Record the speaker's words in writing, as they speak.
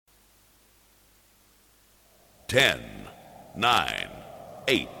10, 9,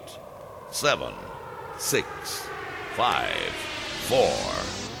 8, 7, 6, 5, 4,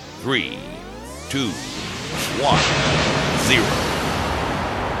 3, 2, 1, 0.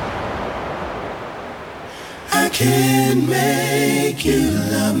 I can make you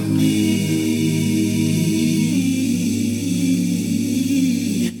love me.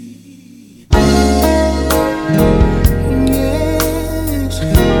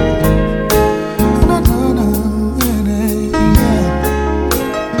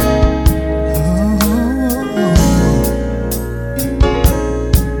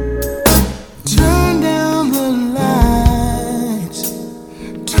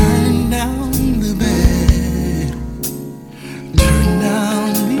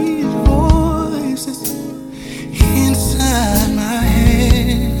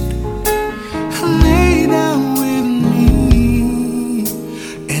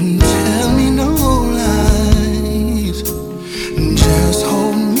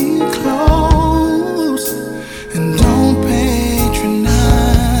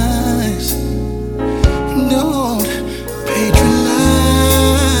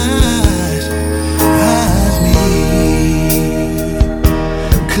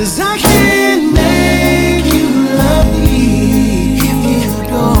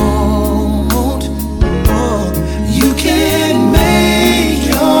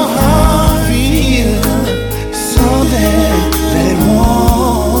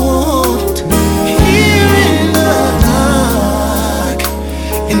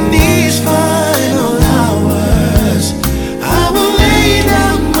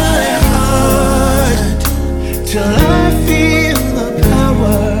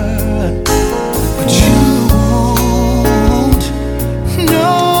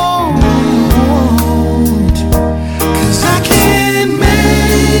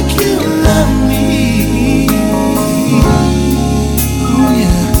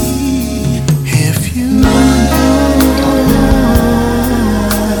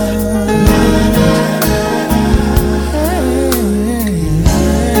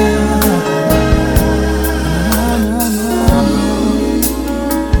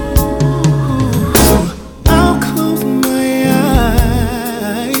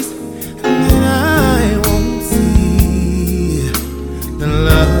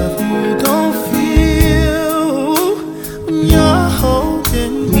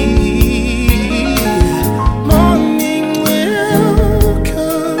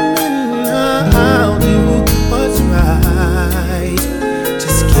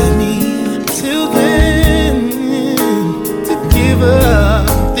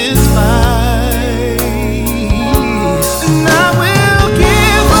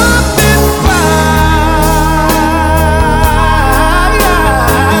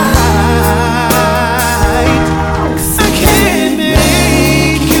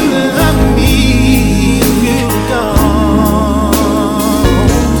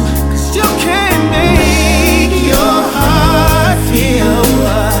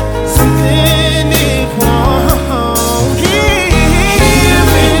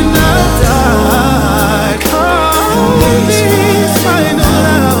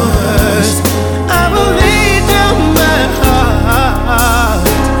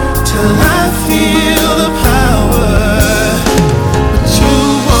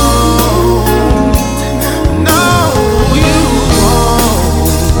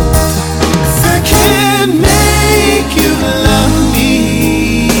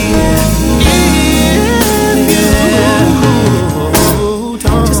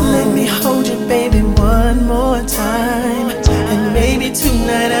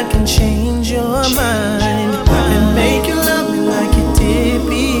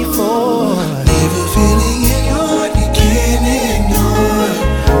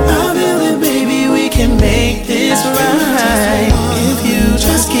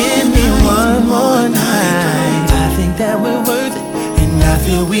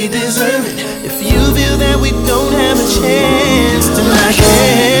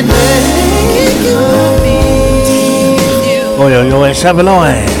 Have a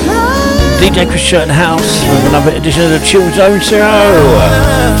lie. DJ Chris Shirtenhouse with another edition of the Chill Zone Show.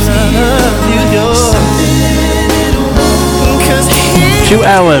 2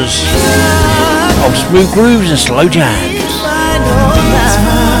 hours of smooth grooves and slow jams.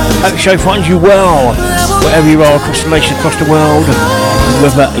 Hope the show finds you well, wherever you are across the nation, across the world,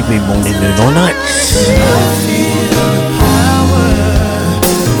 whether it be morning, noon or nights.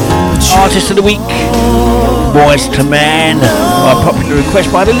 Artist of the week, Boys to Man, by popular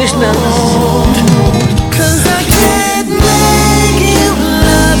request by the listeners.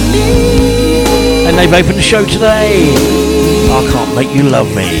 they've opened the show today. I Can't Make You Love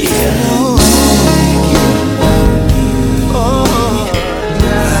Me.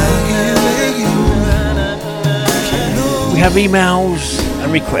 We have emails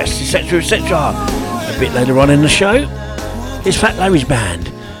and requests, etc., etc. A bit later on in the show, it's Fat Larry's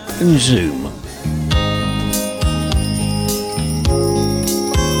band and Zoom.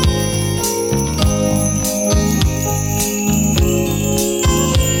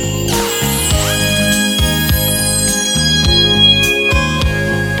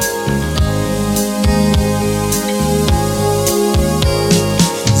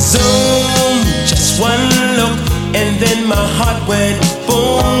 And then my heart went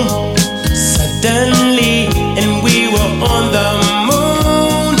boom suddenly, and we were on the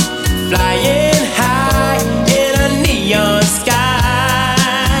moon, flying high in a neon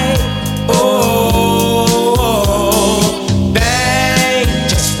sky. Oh, bang,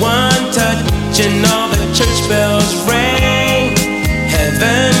 just one touch and all the church bells rang.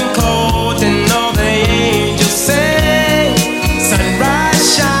 Heaven cold and all the angels sang.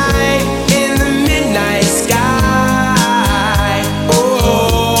 Sunrise shine in the midnight sky.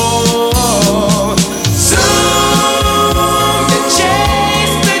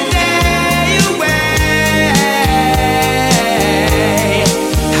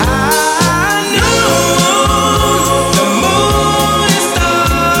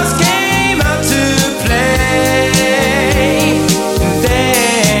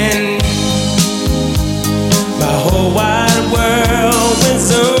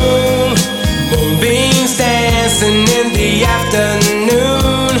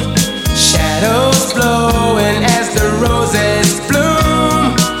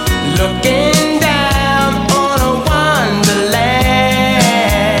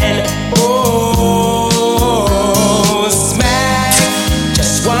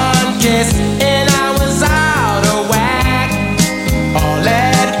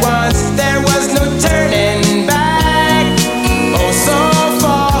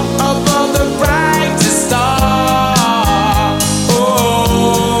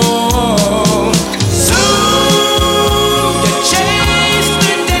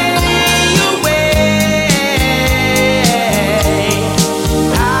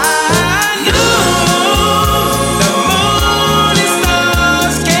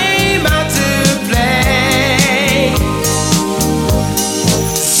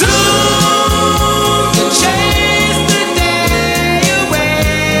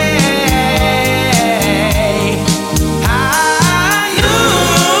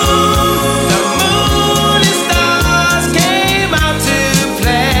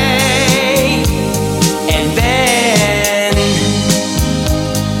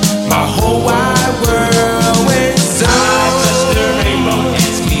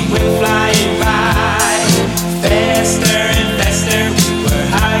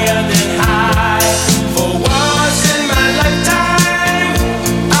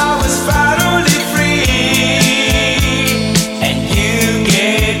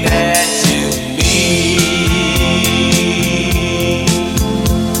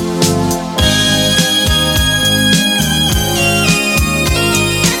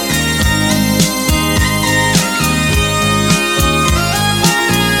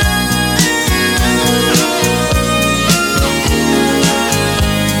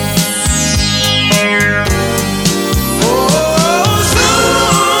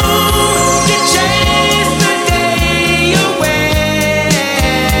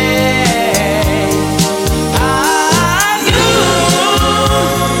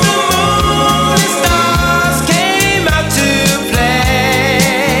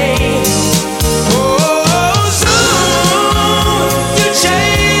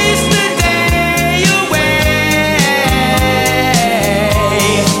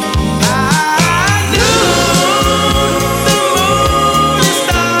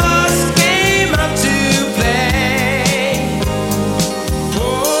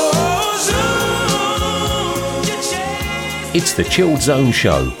 It's the Chilled Zone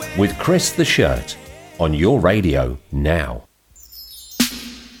Show with Chris the Shirt on your radio now.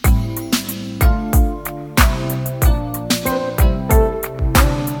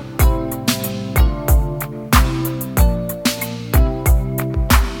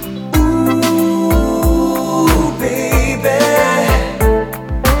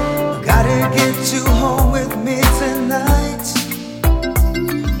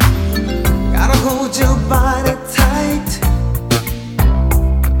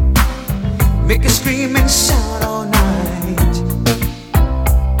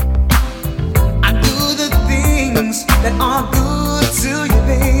 That are good to you,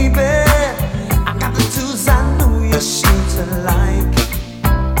 baby. I got the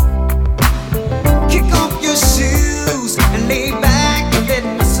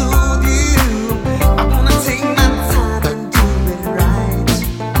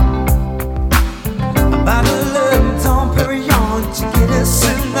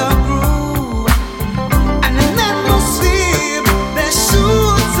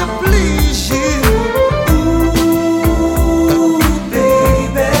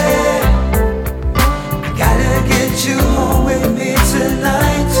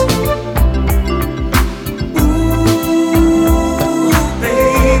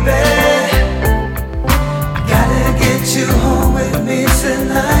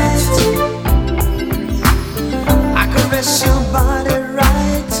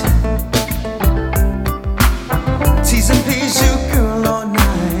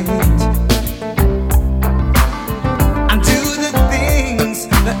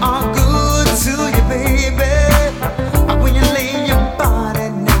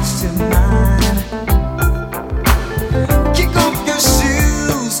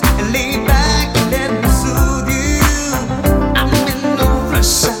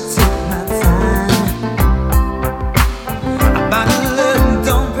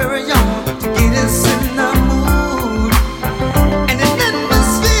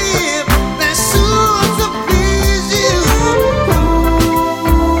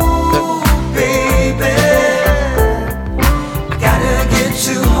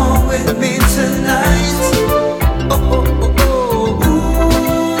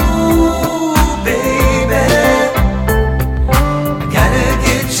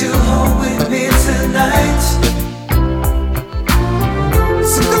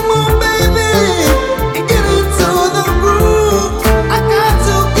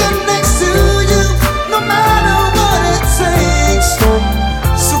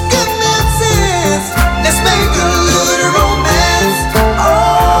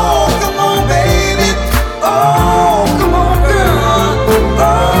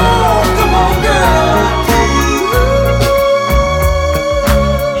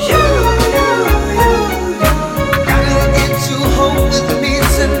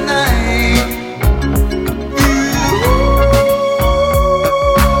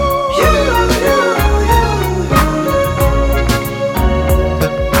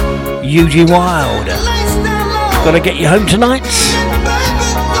Eugene Wild. Gotta Get You Home Tonight.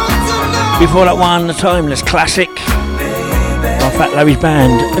 Before that one, the Timeless Classic by Fat Larry's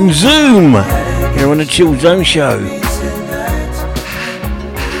Band. And Zoom here on the Chill Zone Show.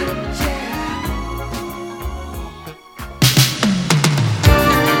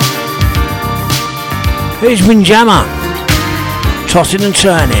 Here's Windjammer. Tossing and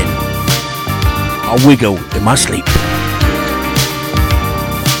turning. I wiggle in my sleep.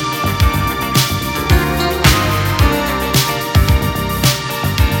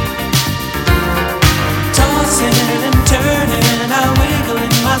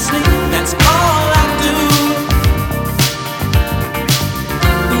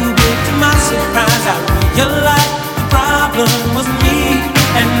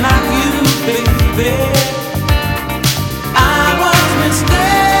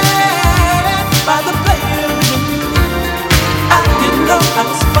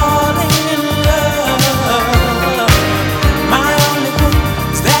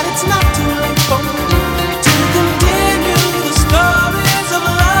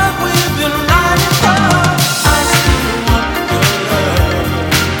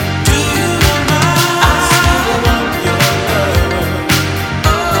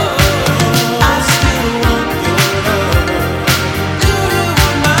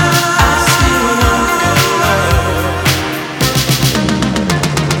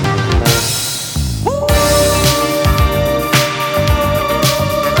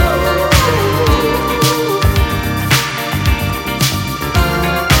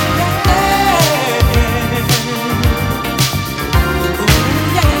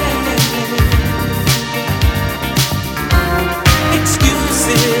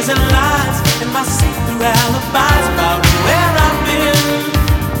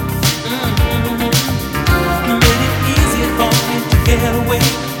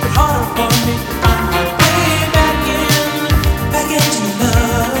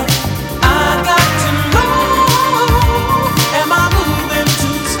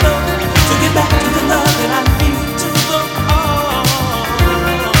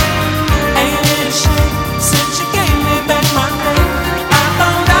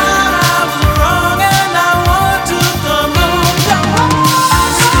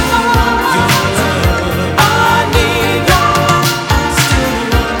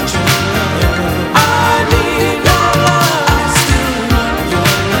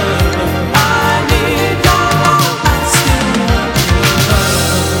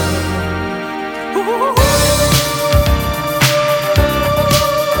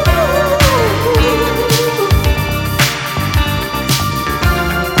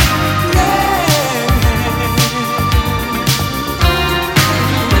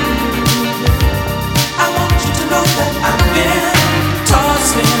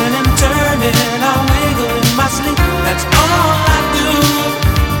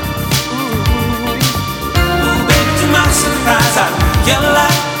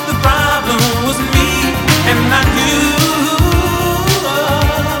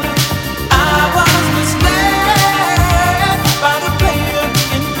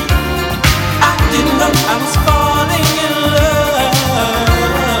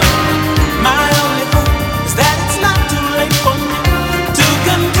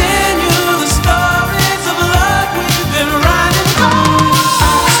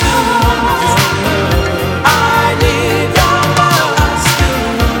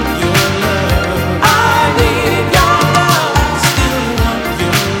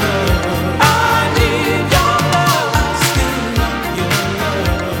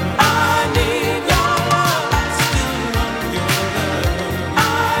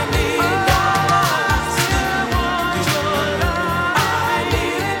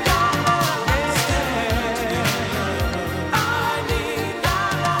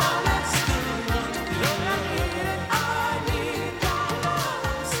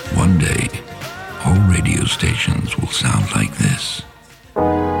 One day, all radio stations will sound like this.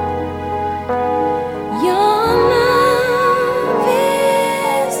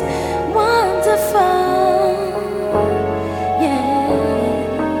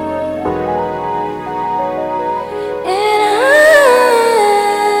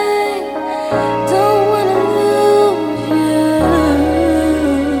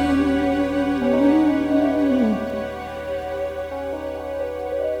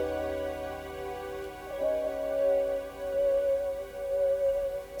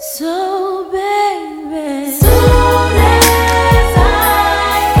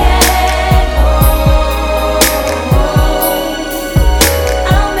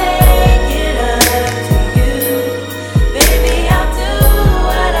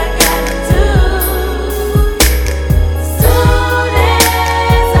 What I gotta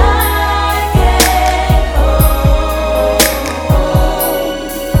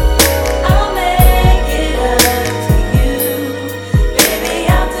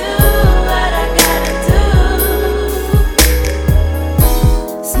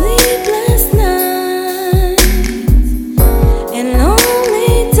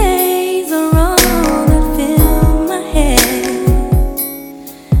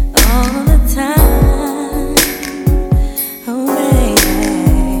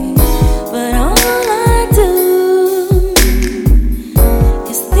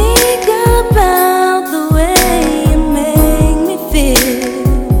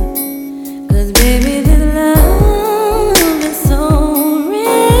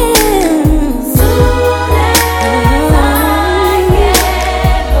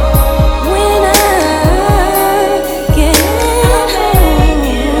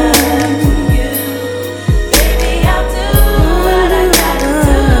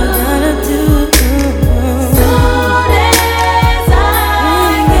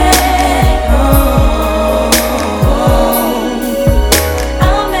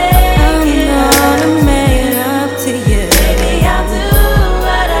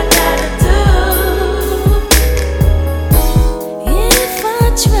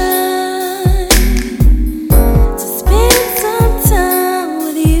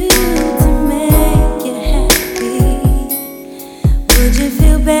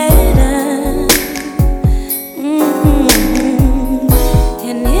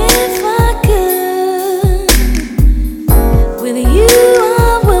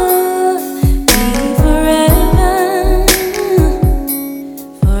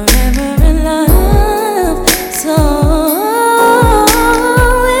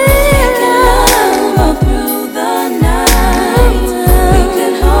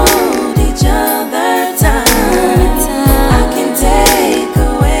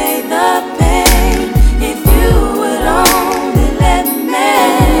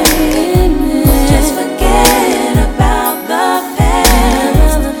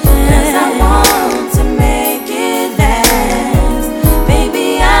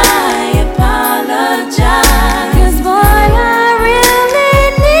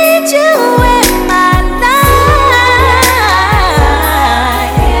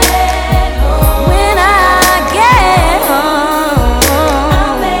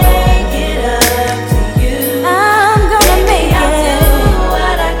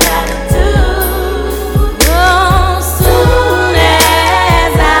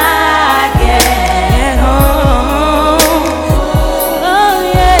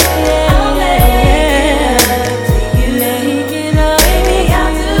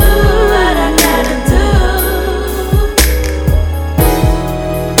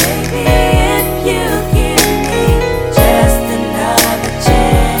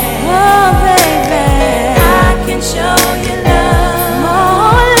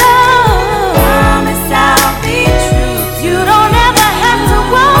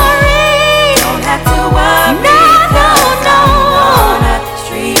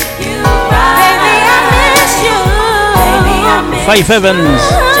Faith Evans.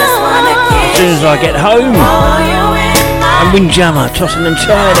 As soon as I get home. And Windjammer, tossing and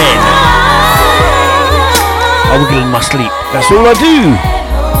turning. I wiggle in my sleep. That's all I do.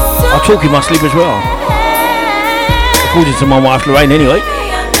 I talk in my sleep as well. According to my wife Lorraine anyway.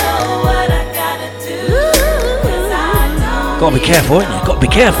 Gotta be careful, ain't you? Gotta be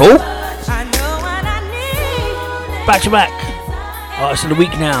careful. Back to back. Artists of the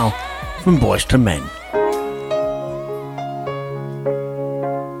week now. From Boys to Men.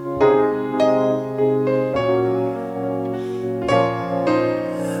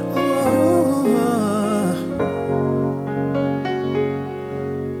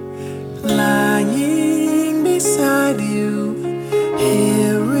 Lying beside you,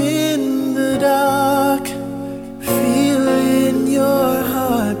 here in the dark, feeling your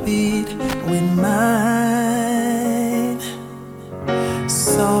heartbeat with mine.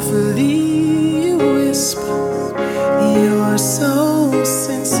 Softly you whisper, you're so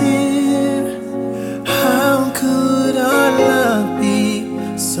sincere. How could our love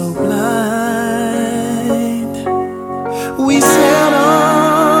be so blind? We sailed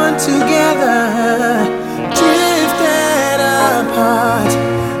on together, drifted apart,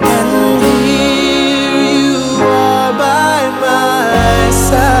 and here you are by my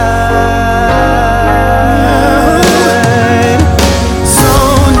side. So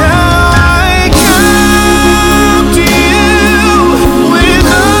now I come to you with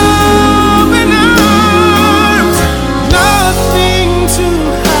open arms, nothing to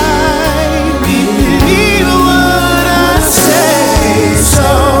hide. Believe what I say. So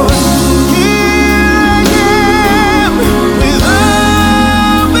here I am with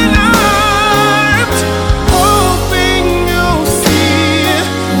open arms, hoping you'll see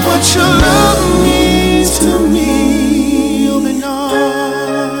what your love means to me. Open arms.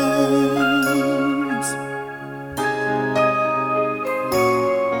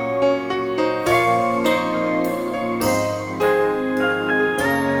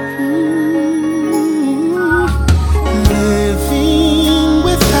 Living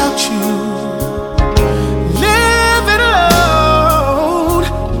without you, living alone.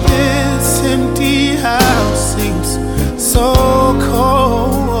 This empty house seems so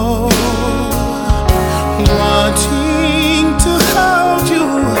cold. Wanting to hold you,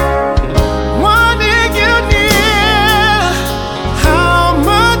 wanting you near. How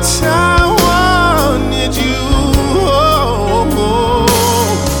much I wanted you.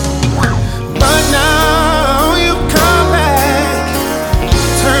 But now you've come back,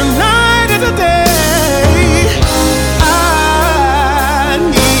 turn night into day. I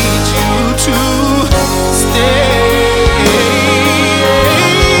need you to stay.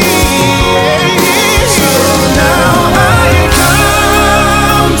 So now I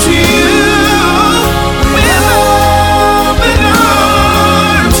come to you with open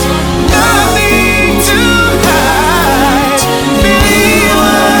arms, nothing to hide. Believe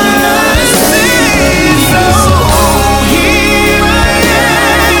what I say. So here I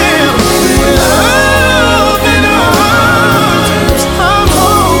am with open arms. I'm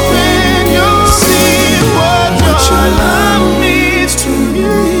hoping you'll see what your love means to me.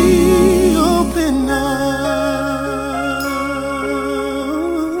 Open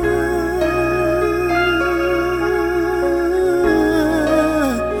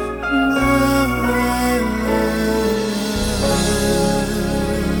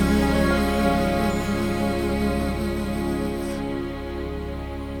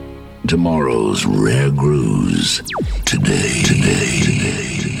Tomorrow's rare grooves. Today.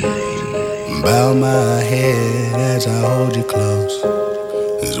 Bow my head as I hold you close,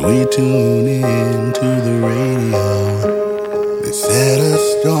 as we tune in to the radio. They said a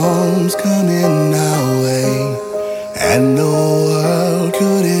storm's coming our way, and the world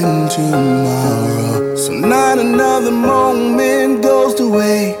could end tomorrow. So not another moment goes to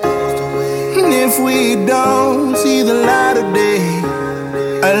waste. And if we don't see the light of day,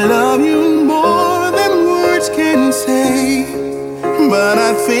 I love you more than words can say. But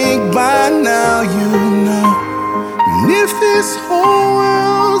I think by now you know. And if this whole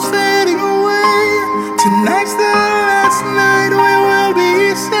world's fading away, tonight's the last night we will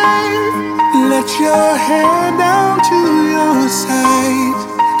be safe. Let your head down to your side.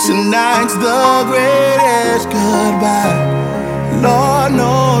 Tonight's the greatest goodbye. Lord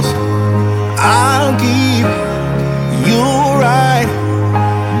knows I'll keep you right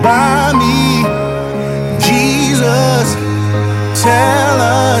by me. Jesus, tell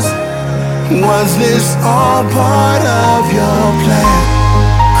us, was this all part of your plan?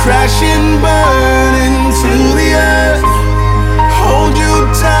 Crash and burn into the earth, hold you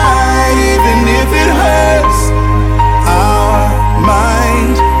tight even if it hurts. Our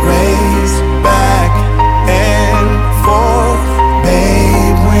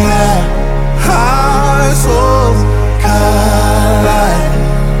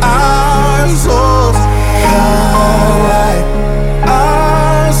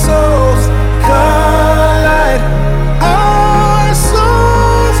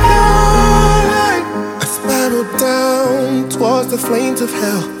flames of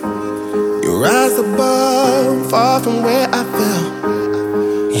hell. You rise above, far from where I fell.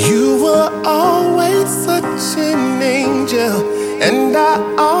 You were always such an angel, and I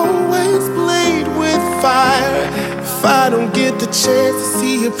always played with fire. If I don't get the chance to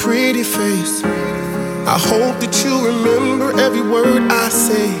see your pretty face, I hope that you remember every word I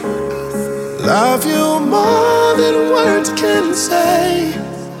say. Love you more than words can say,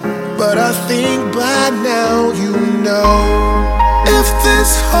 but I think by now you know. If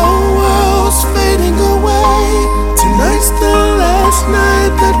this whole world's fading away, tonight's the last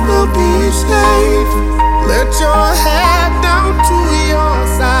night that we'll be safe. Let your head down to your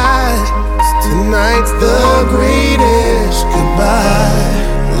side. Tonight's the greatest goodbye.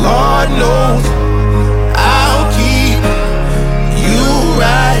 Lord knows I'll keep you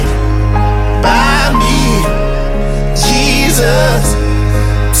right by me. Jesus,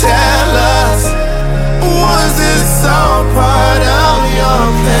 tell us, was this all part of your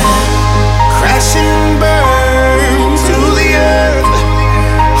plan? Crash and burn to the earth,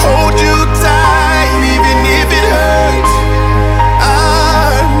 hold you tight even if it hurts.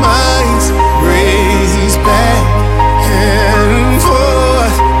 Our minds race back and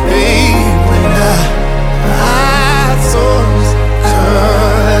forth, babe, when our souls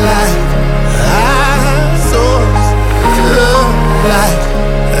collide. Our souls collide.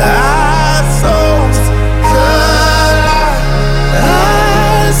 Our souls collide.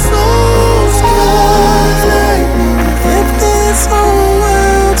 Our souls collide. If this whole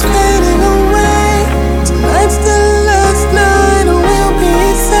world's fading away, tonight's the last night and we'll be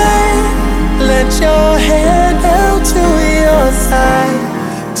safe. Let your hand out to your side.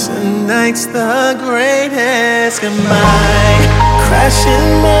 Tonight's the greatest goodbye. Crash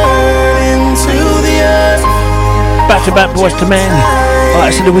and burn into the earth. Back to back, Boys to Men.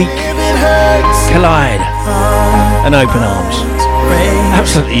 Artists of the week. Collide and Open Arms.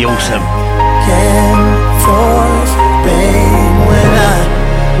 Absolutely awesome.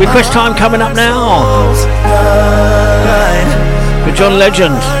 Request time coming up now for John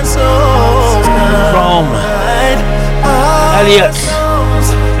Legend from Elliot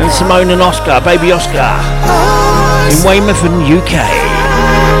and Simone and Oscar, baby Oscar, in Weymouth in UK.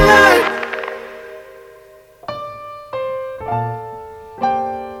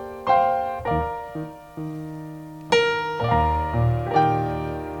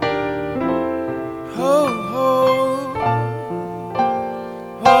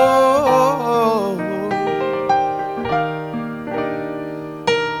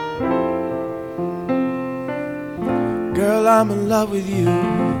 With you,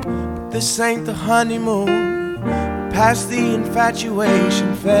 but this ain't the honeymoon. Past the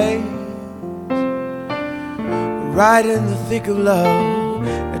infatuation phase, right in the thick of love.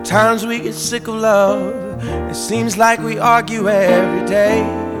 At times we get sick of love. It seems like we argue every day.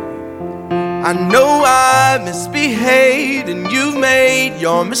 I know I misbehaved and you've made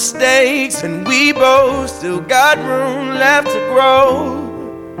your mistakes, and we both still got room left to grow.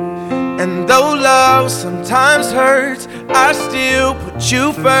 And though love sometimes hurts, I still put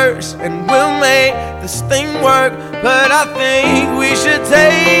you first, and we'll make this thing work. But I think we should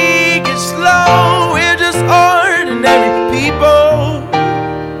take it slow. We're just ordinary people.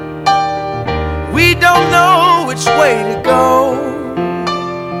 We don't know which way to go,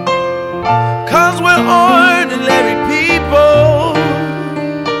 'cause we're ordinary people.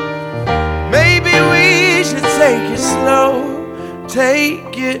 Maybe we should take it slow.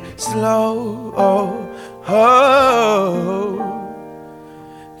 Take it slow, oh, oh.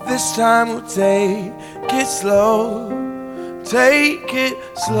 This time we'll take it slow. Take it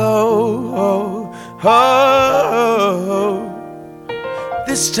slow, oh, oh.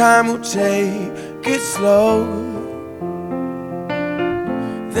 This time we'll take it slow.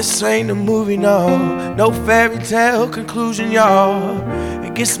 This ain't a movie, no fairy tale conclusion, y'all.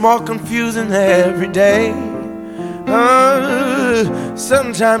 It gets more confusing every day.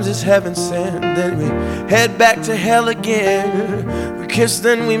 Sometimes it's heaven sent, then we head back to hell again. We kiss,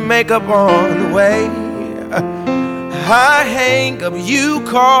 then we make up on the way. I hang up, you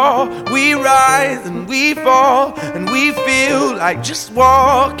call, we rise and we fall, and we feel like just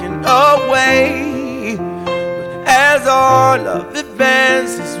walking away. But as our love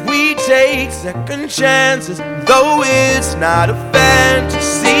advances, we take second chances. Though it's not a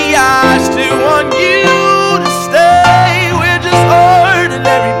fantasy, I still want you to stay. We're just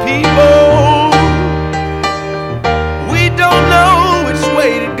ordinary people. We don't know which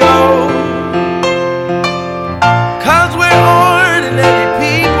way to go, 'cause we're ordinary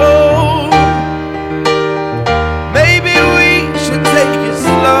people. Maybe we should take it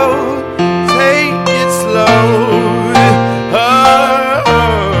slow. Take it slow. Oh.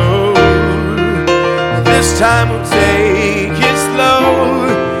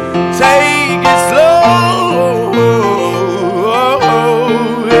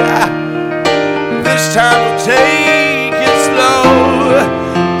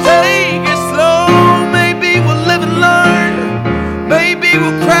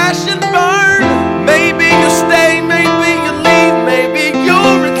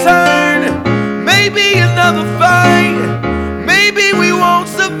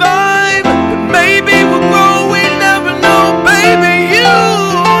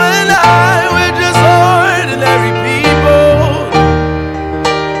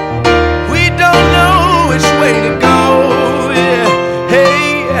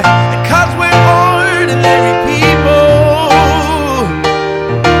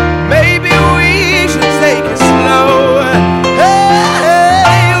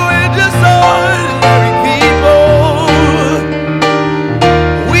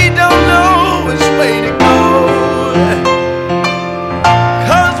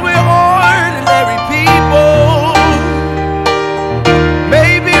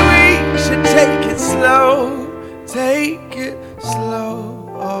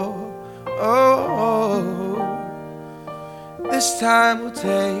 time we'll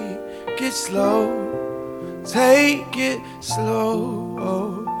take it slow. Take it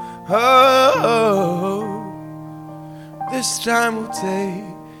slow. Oh, this time we'll take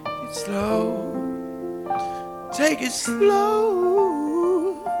it slow. Take it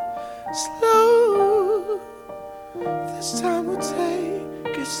slow, slow. This time we'll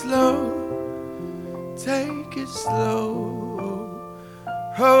take it slow. Take it slow.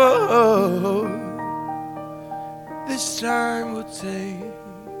 Oh, this time we'll take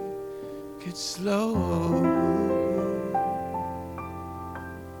it slow.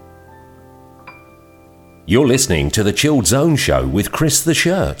 You're listening to the Chilled Zone Show with Chris the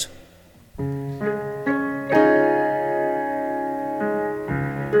Shirt.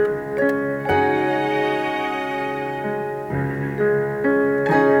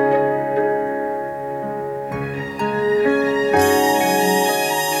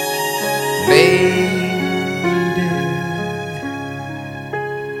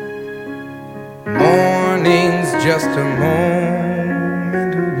 Morning's just a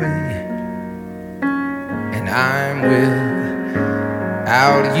moment away, and I'm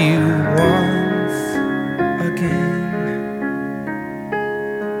without you once again.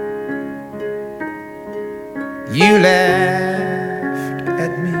 You laughed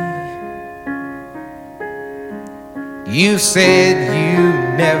at me. You said you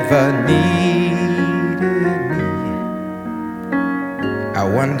never needed me. I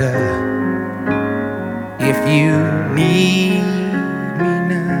wonder if you need me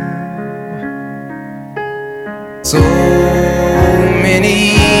now. So many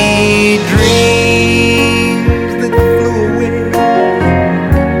dreams that flew away,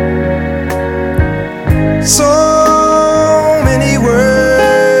 so many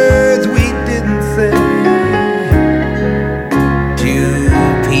words we didn't say. Two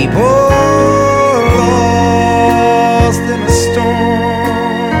people lost in a storm.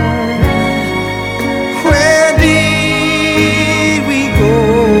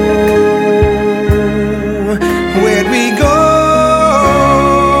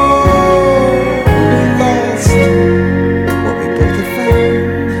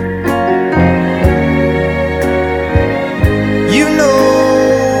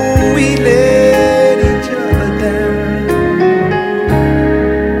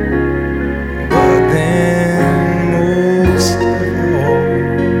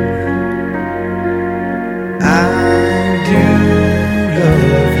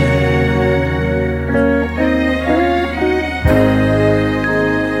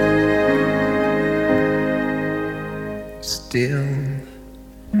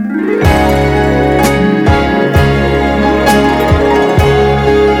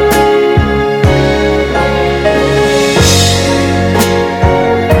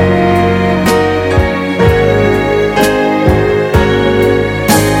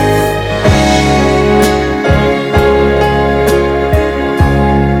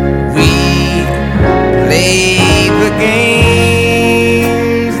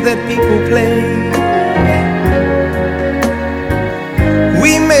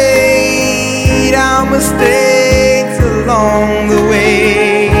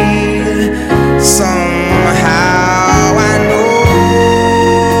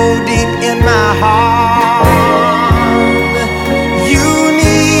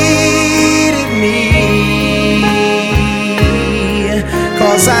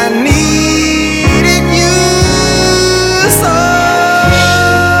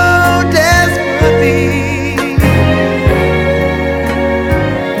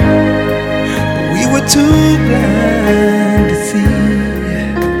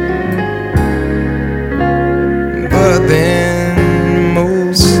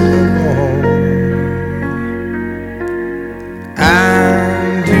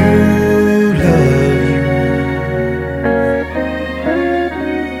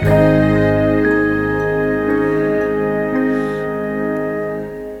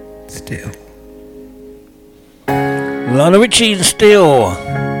 Richie and Steel.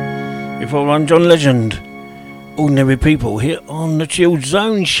 Before I'm John Legend. Ordinary People here on the Chilled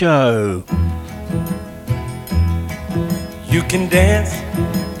Zone Show. You can dance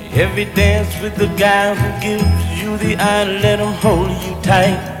every dance with the guy who gives you the eye, let him hold you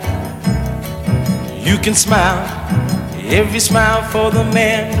tight. You can smile every smile for the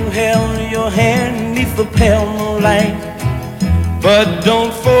man who held your hand neath the pale moonlight. But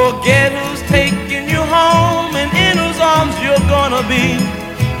don't forget who's taking you home and in whose arms you're gonna be.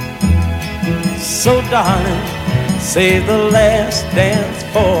 So darling, save the last dance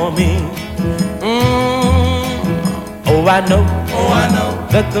for me. Oh, I know,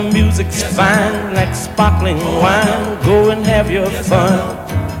 that the music's fine like sparkling wine. Go and have your fun,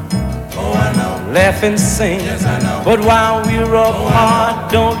 laugh and sing. But while we're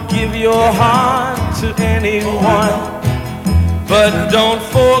apart, don't give your heart to anyone. But don't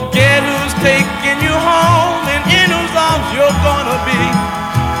forget who's taking you home and in whose arms you're gonna be.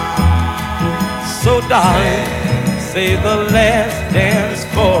 So darling, say the last dance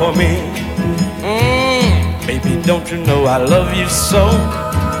for me. Baby, don't you know I love you so?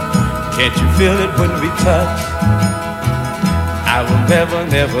 Can't you feel it when we touch? I will never,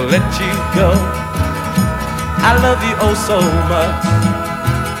 never let you go. I love you oh so much.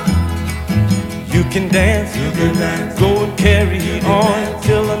 You can dance, go and carry on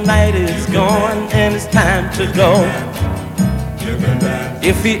till the night is gone and it's time to go.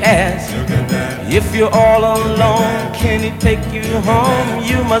 If he asks, if you're all alone, can he take you home?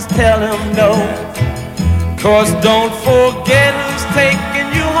 You must tell him no. 'Cause don't forget who's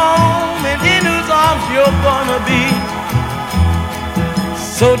taking you home and in whose arms you're gonna be.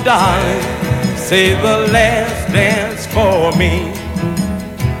 So darling, say the last dance for me.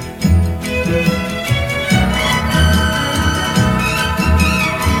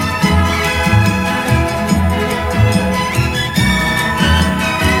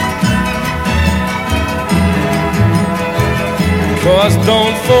 'Cause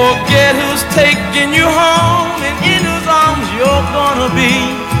don't forget who's taking you home and in whose arms you're gonna be.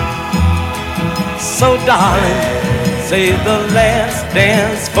 So darling, say the last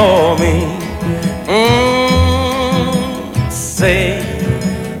dance for me. Say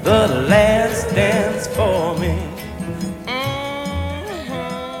the last dance for me.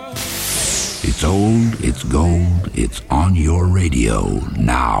 It's old, it's gold, it's on your radio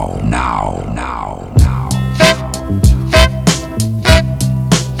now, now, now, now.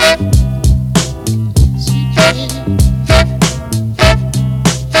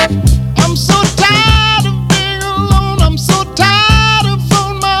 I'm so tired of being alone. I'm so tired of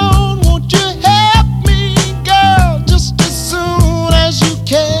on my own. Won't you help me, girl, just as soon as you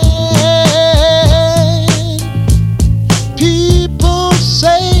can? People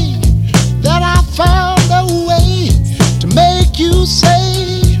say that I found a way to make you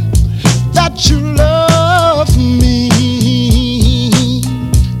say that you love me.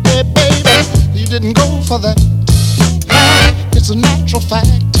 Hey, baby, you didn't go for that. It's a natural fact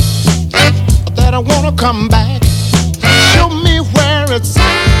that I wanna come back. Show me where it's at.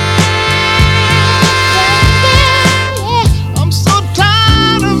 I'm so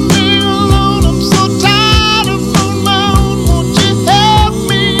tired of being alone. I'm so tired of on my own. Won't you help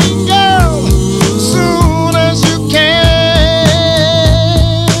me, girl, soon as you can?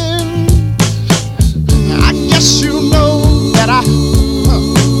 I guess you know that I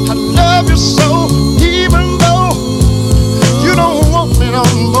love you so, even though you don't want me no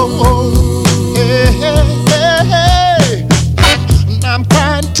more. Hey, hey, hey, hey. I'm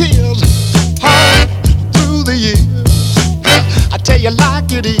crying tears all through the years. I tell you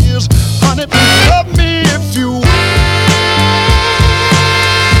like it is, honey, love me if you will.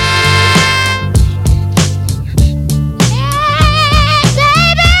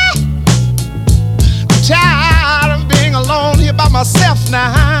 Baby, I'm tired of being alone here by myself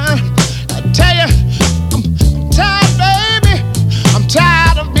now. I tell you, I'm tired, baby. I'm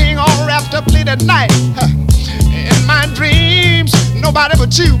tired of being all wrapped up late at night in my dreams. Nobody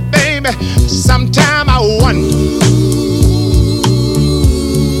but you, baby. Sometime I wonder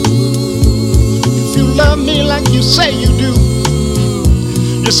if you love me like you say you do.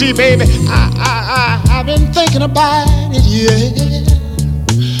 You see, baby, I've been thinking about it, yeah.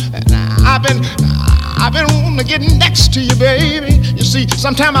 And I've been wanting to get next to you, baby. You see,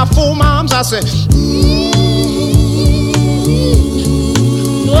 sometimes I fool my arms, I say,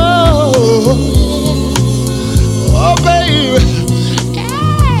 oh, baby,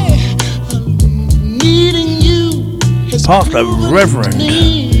 needing you. Pastor Reverend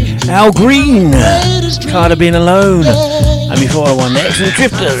Al Green, Tired of Being Alone. And before I won the Excellent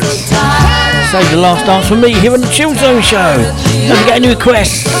Drifters, Save the Last Dance for Me here on the Chill Zone Show. Don't forget any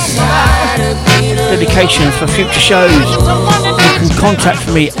requests, dedications for future shows. You can contact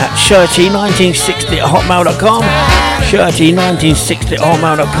me at shirty1960@hotmail.com,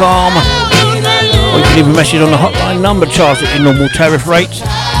 shirty1960@hotmail.com, or you can leave a message on the hotline number charged at your normal tariff rate,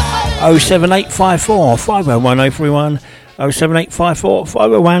 07854 501 031, 07854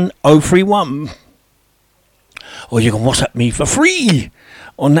 501 031. Or you can WhatsApp me for free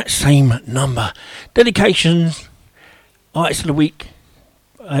on that same number. Dedications, artists of the week,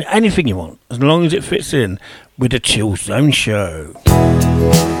 anything you want, as long as it fits in with the Chill Zone Show.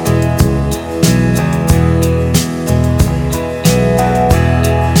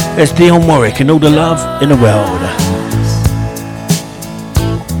 There's Dionne Warwick and all the love in the world.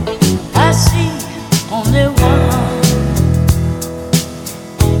 I see only one.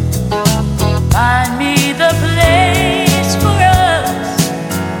 Find me the place for us.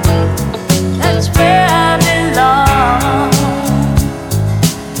 That's where I belong.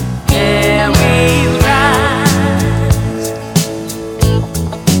 There we rise.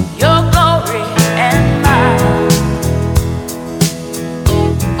 Your glory and mine.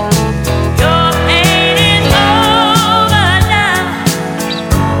 Your pain is over now.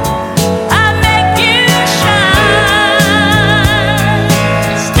 I make you shine.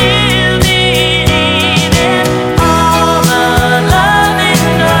 Still believing all the love in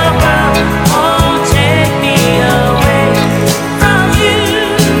the world won't take me away from you.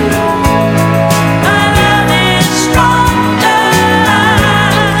 My love is stronger,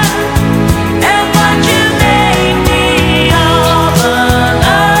 and what you make me, all the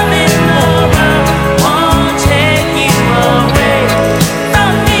love in the world won't take you away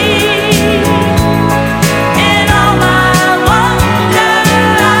from me. In all my wonder,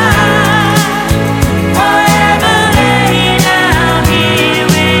 forever lay down here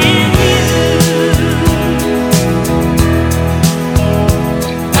with you.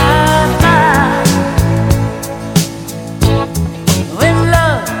 I find when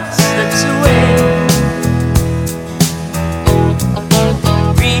love slips away,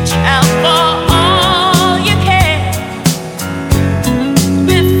 reach out for all you can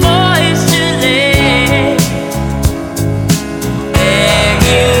before it's too late. There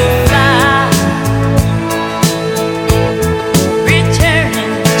you fly,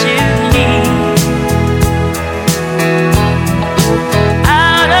 returning to me.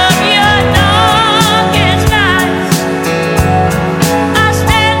 Out of your darkest nights, I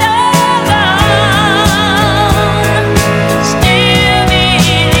stand alone, still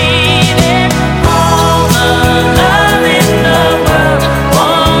believing all the love in the world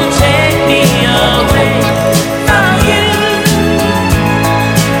won't take me away from you.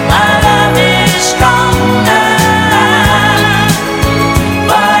 My love is stronger,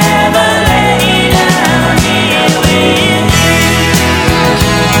 forever lay down here with you.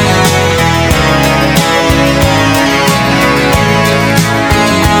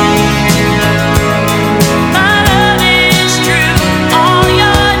 My love is true, all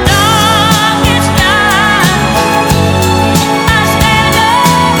your darkest nights. I stand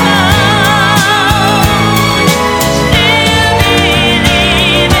alone, still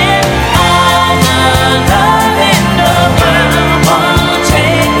believing all the love in the world won't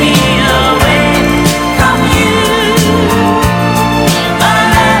take me away from you. My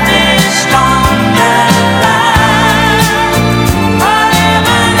love is stronger,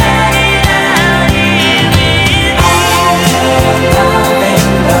 forever lay down here with you. Love in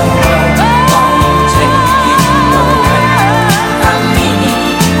the world won't take you away from me.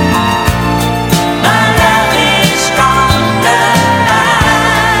 My love is stronger,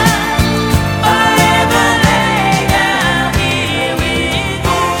 forever lay down here with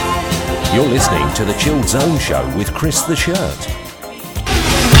you. You're listening to the Chilled Zone Show with Chris the Shirt.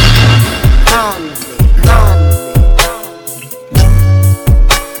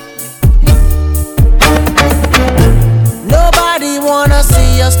 Nobody wanna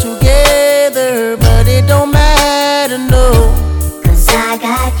see us together, but it don't matter, no. 'Cause I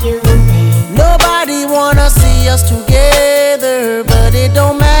got you, babe. Nobody wanna see us together, but it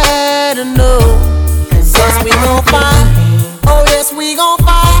don't matter, no. 'Cause we gon' fight. Oh yes, we gon'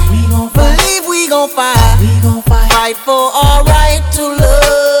 fight. Believe we gon' fight. Fight for our right to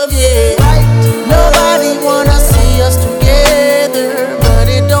love, yeah. Nobody wanna see us together, but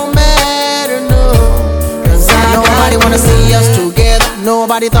it don't matter, no. 'Cause nobody wanna see us together.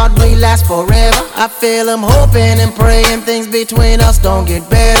 Nobody thought we'd last forever. I feel I'm hoping and praying things between us don't get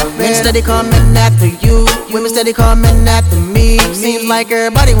better. Men steady coming after you, women steady coming after me. Seems like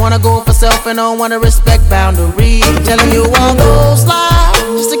everybody wanna go for self and don't wanna respect boundaries. Telling you all those lies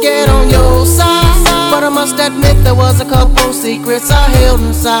just to get on your side. But I must admit there was a couple secrets I held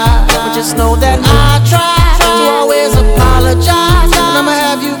inside. But just know that I tried to always apologize, and I'ma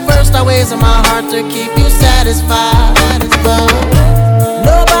have you first always in my heart to keep you satisfied. But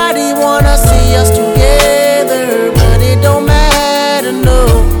nobody wanna see us together, but it don't matter, no.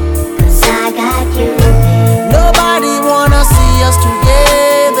 'Cause I got you. Nobody wanna see us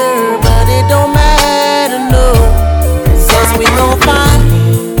together, but it don't matter, no. 'Cause we gon' fight.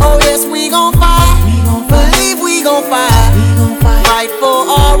 Oh yes, we gon' fight. Believe we gon' fight. Fight for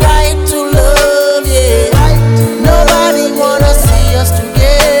our right to love, yeah. Nobody wanna see us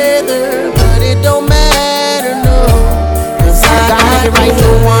together, but it don't matter, no. 'Cause I got it right to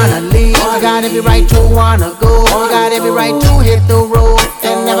wanna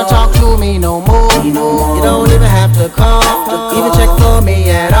even check for me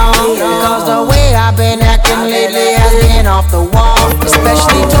at all. Because the way I've been acting lately has been off the wall.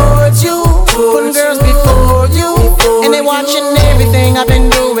 Especially towards you, putting girls before you. And they watching everything I've been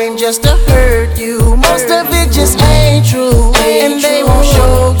doing just to hurt you. Most of it just ain't true, and they won't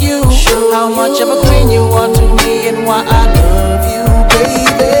show you how much of a queen you are to me and why I love you,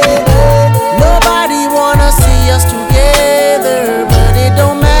 baby. Nobody wanna see us together, but it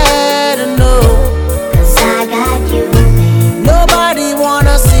don't matter, no, 'cause I got you. Nobody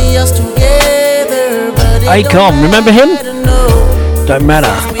wanna see us together, but it Acom, remember him? Don't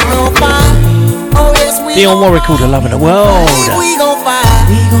matter. Dionne Warwick called The Love of the World. We gon'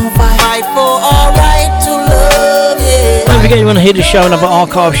 fight for our right to love, yeah. Don't forget you want to hear the show, another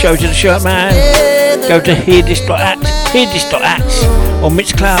archive show to the Shirt Man. Go to hearthis.at or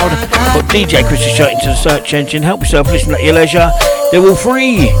Mixcloud. Put DJ Chris the Shirt into the search engine. Help yourself, listen at your leisure. They're all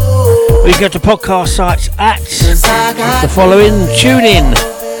free. Or you can go to podcast sites at the following: TuneIn,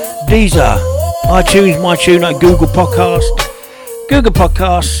 Deezer, iTunes, MyTuner, Google Podcast,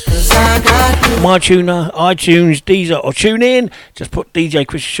 MyTuner, iTunes, Deezer, or TuneIn. Just put DJ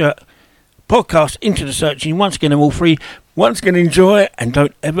Chris Shirt podcast into the search engine. Once again, they're all free. Once again, enjoy, and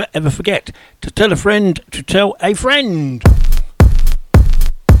don't ever forget to tell a friend to tell a friend.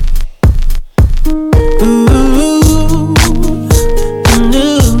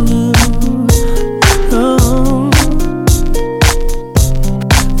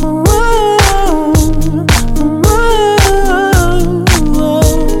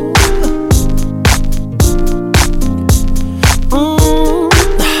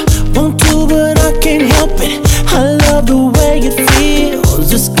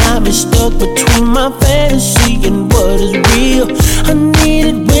 Stuck between my fantasy and what is real. I need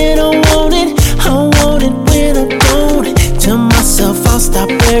it when I want it when I don't. Tell myself I'll stop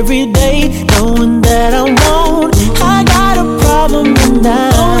every day, knowing that I won't. I got a problem and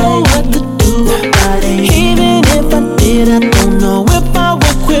I don't know what to do about it. Even if I did, I don't know if I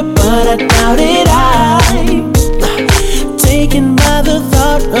would quit, but I doubt it. I'm taken by the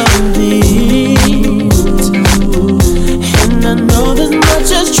thought of it, and I know this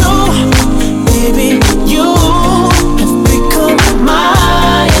much is true. Baby, you have become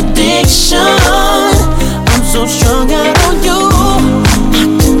my addiction. I'm so strung out on you, I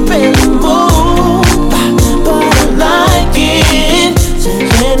can barely move, but I like it.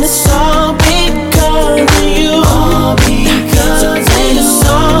 And it's all because of you. All because of you. It's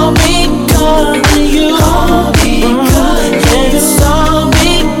all because of you. All because of you. And it's all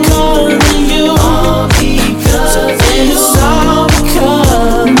because of you. All because of you. And it's all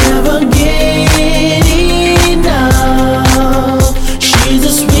because never get enough. She's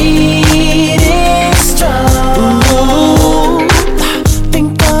the sweetest drug.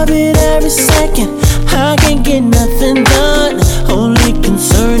 Think of it every second. I can't get nothing done. Only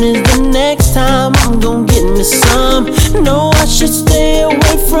concern is the next time I'm gon' get me some. No, I should stay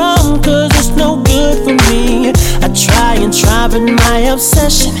away from, 'cause it's no good for me. I try and try, but my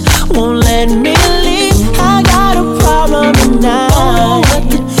obsession won't let me leave. I got a problem and I don't know what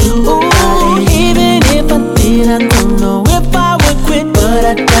to do about it. Even if I did, I don't know if I would quit, but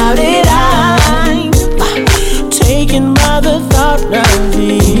I doubt it. I'm taken by the thought of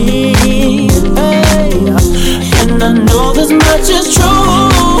it, hey. And I know this much is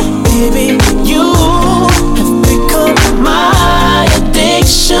true. Baby, you have become my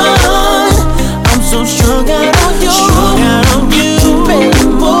addiction. I'm so strung out on you, can barely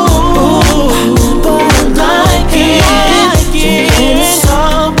move.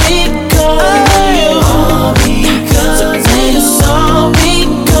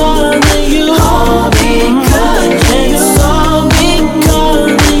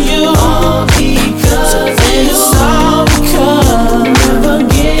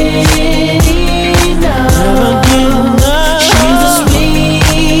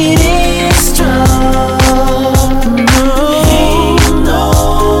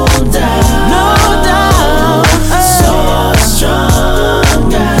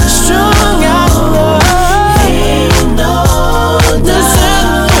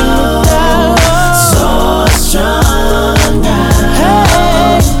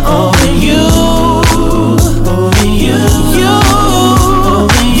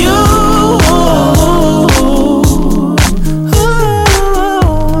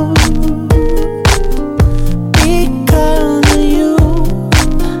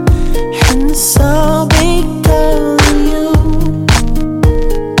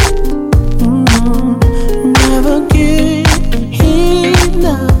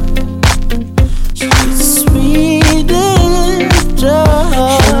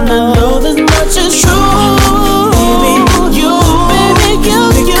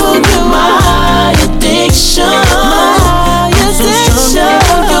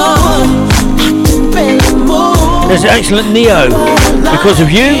 There's the excellent Neo, Because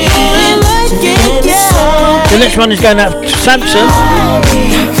of You. The next one is going out to Samson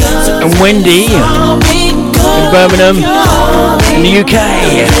and Wendy in Birmingham in the UK.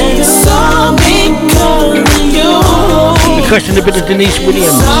 Requesting a bit of Denise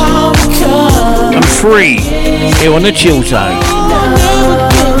Williams. I'm Free here on the Chill Zone.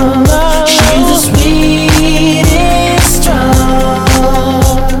 She's the sweetest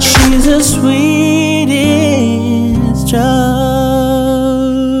drug. She's the sweetest drug.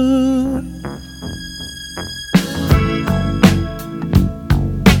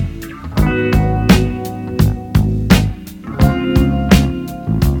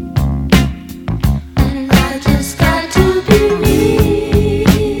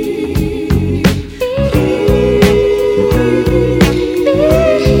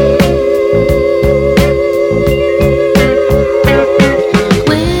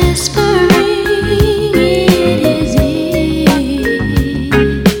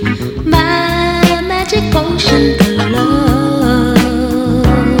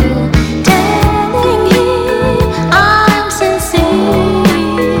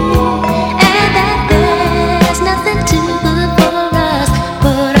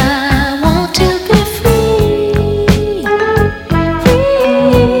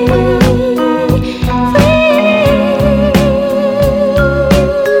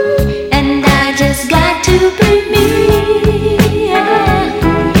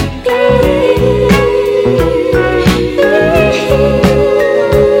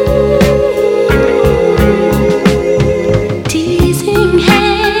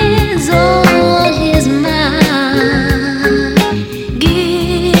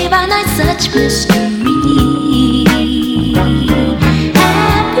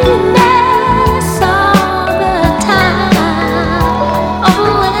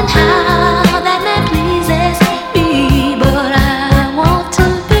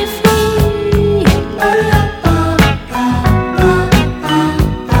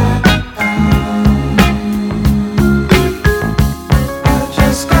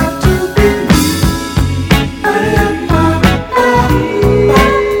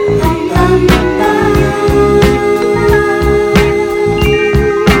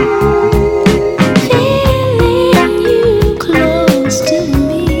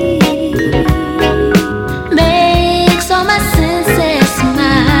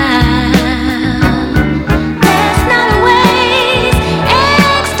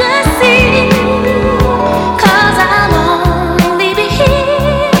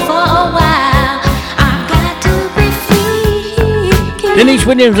 Denise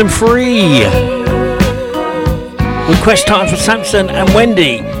Williams and Free. Request time for Samson and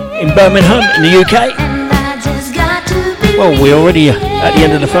Wendy in Birmingham in the UK. Well, we're already at the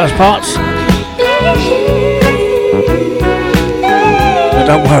end of the first parts. But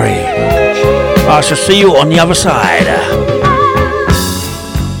don't worry, I shall see you on the other side.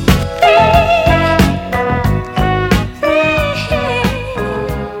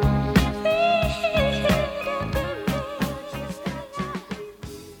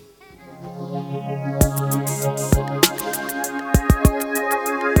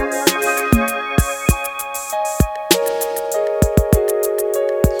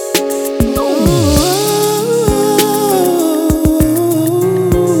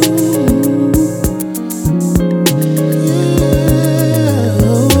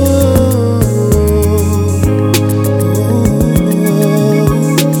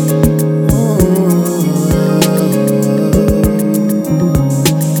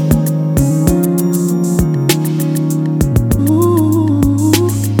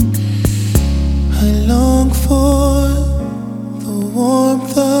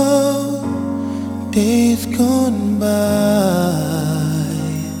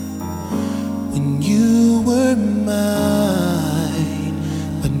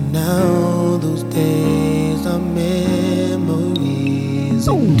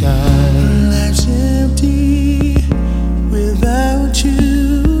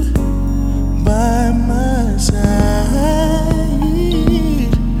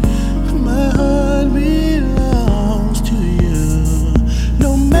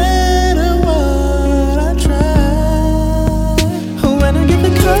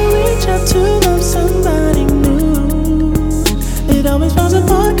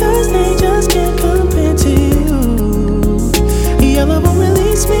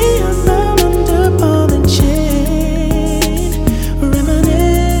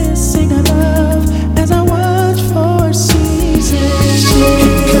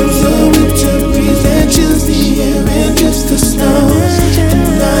 The snow,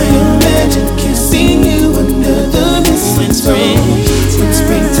 and I imagine kissing you under the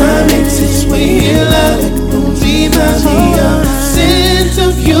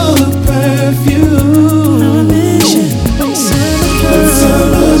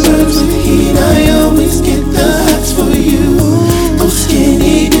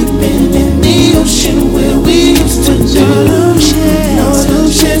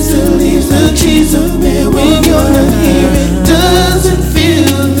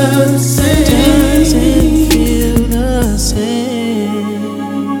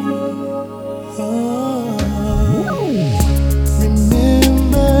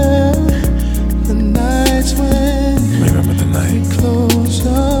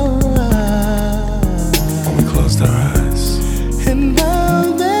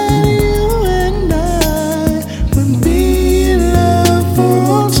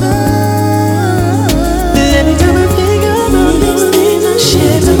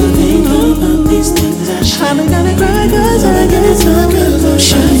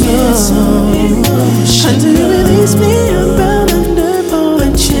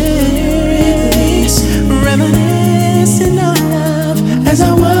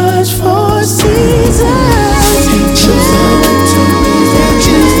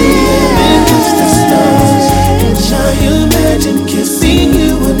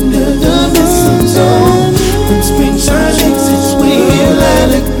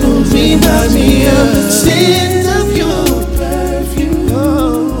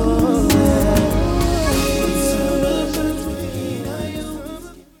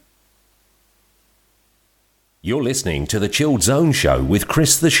You're listening to the Chilled Zone Show with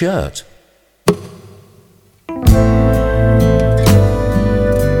Chris the Shirt.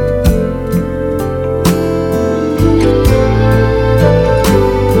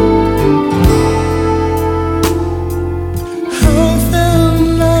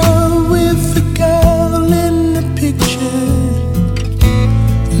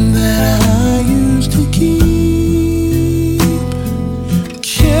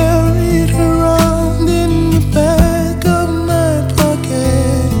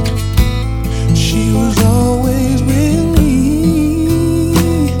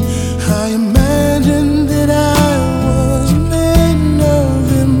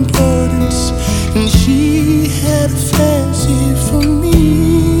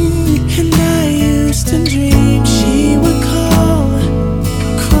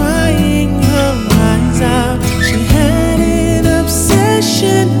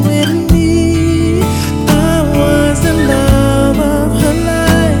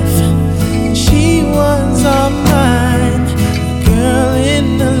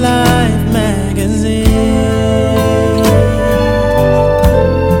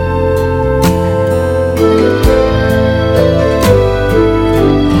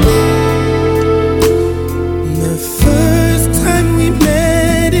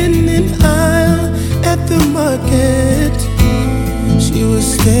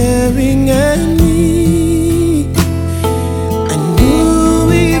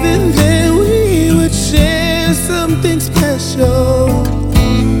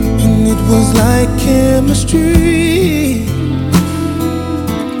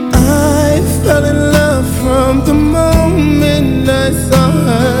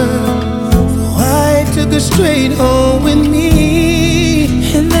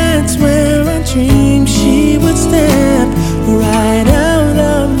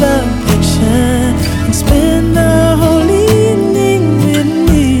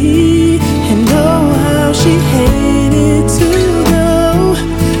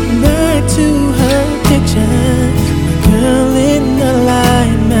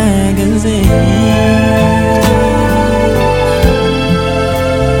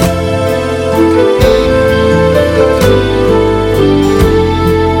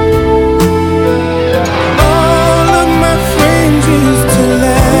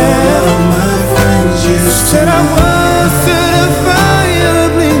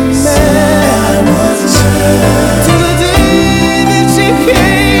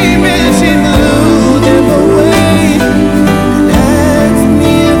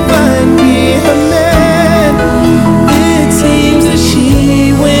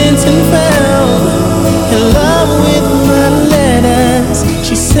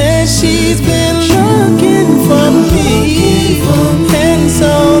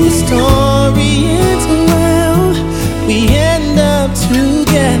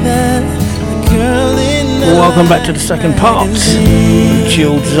 Welcome back to the second part of the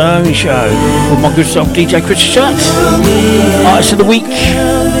Chilled Zone Show with my good self DJ Chris Shirt. Artist of the Week,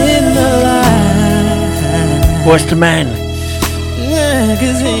 Voice to Man,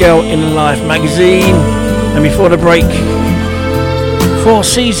 Girl in Life magazine, and before the break, 4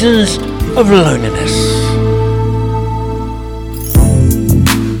 Seasons of Loneliness.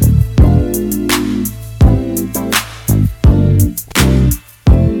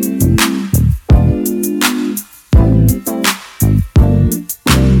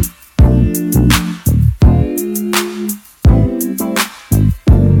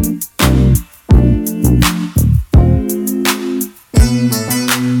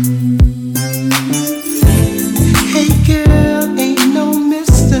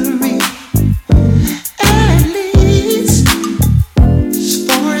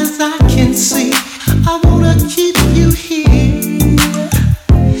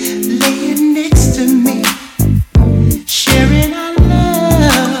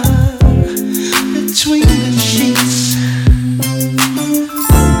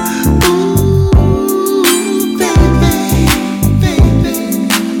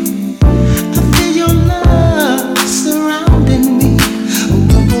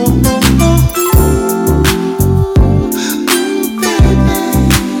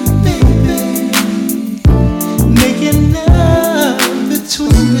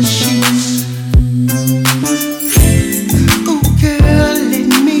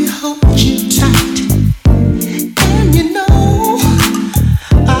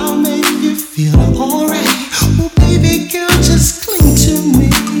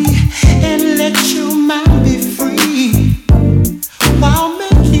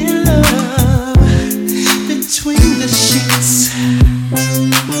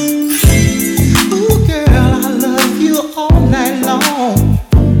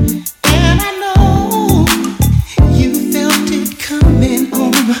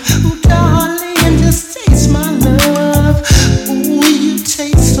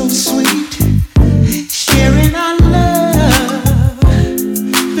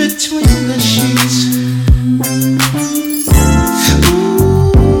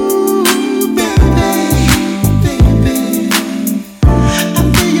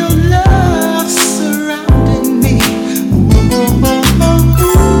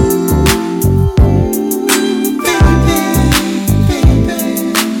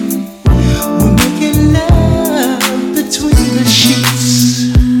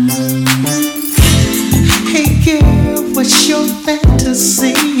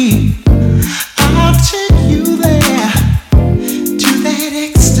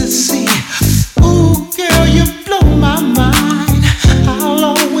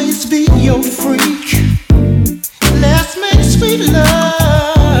 your freak. Let's make sweet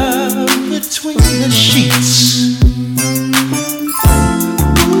love between the sheets.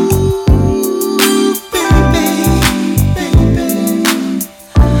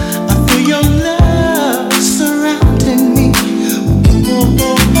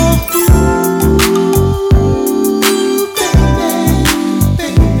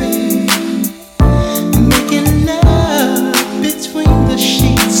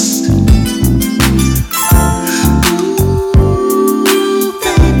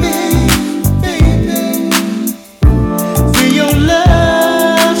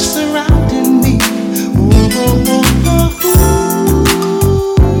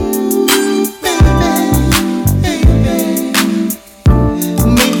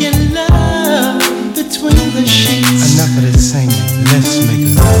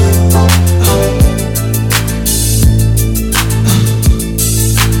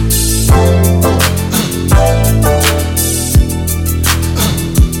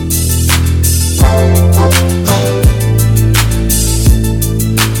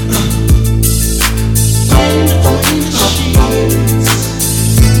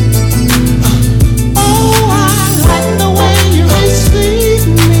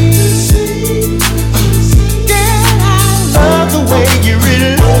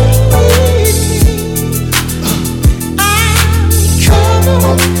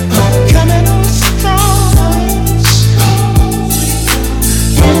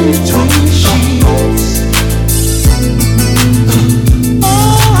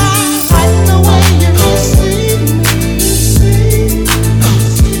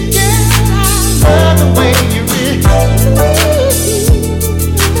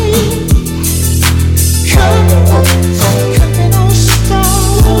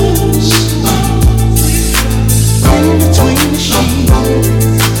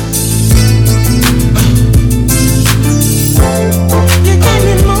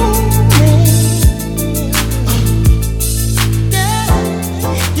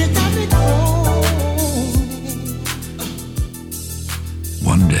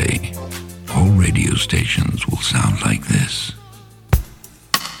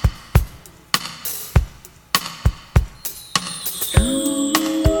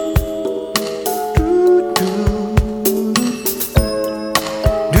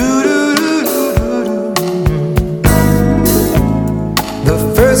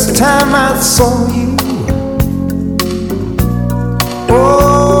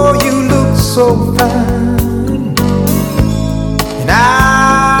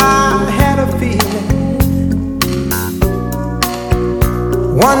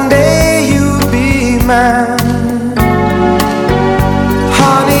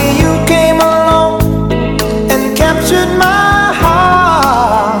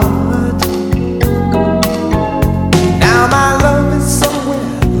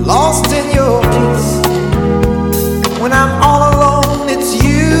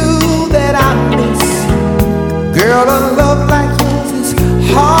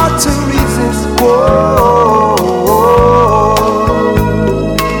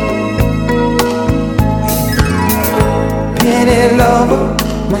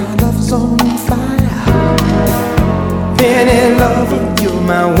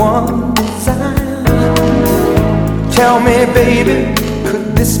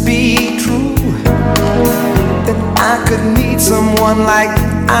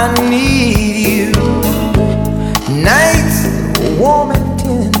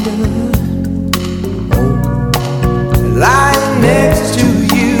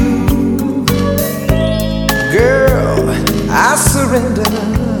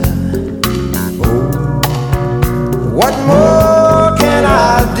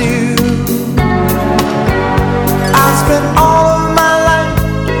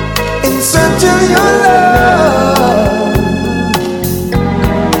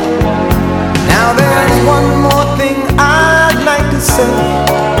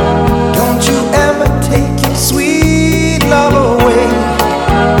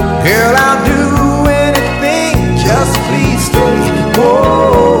 Girl, I'll do anything, just please stay. Whoa.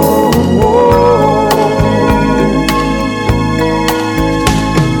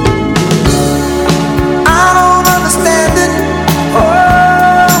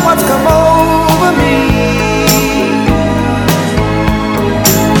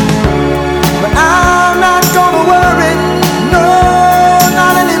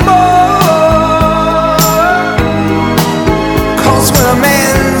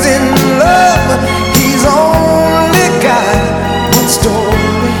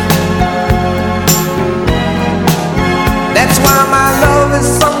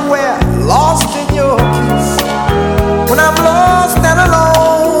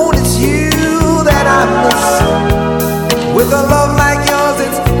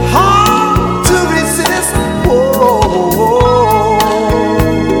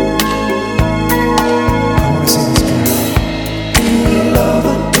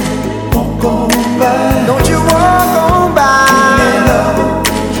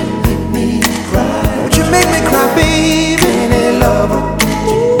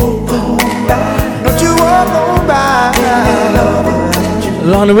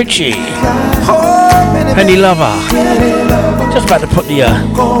 Lionel Richie, Penny Lover. Just about to put the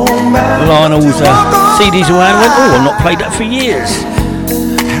Lionel's CDs away and went, oh, I've not played that for years.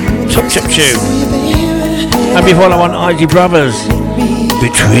 Top chip tune. And before that one, Isley Brothers,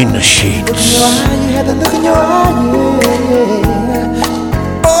 Between the Sheets.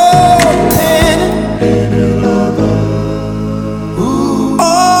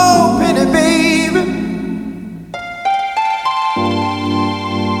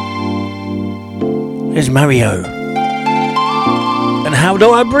 Here's Mario. And How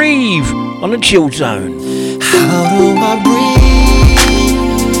Do I Breathe on the Chilled Zone. How do I breathe?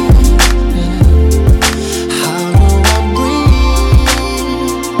 How do I breathe?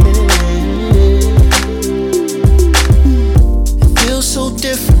 It feels so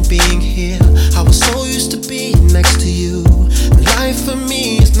different being here. I was so used to being next to you. Life for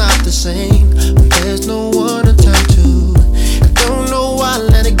me is not the same when there's no one to turn to. I don't know why I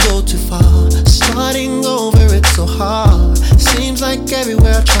let it go too far. Starting over, it's so hard. Seems like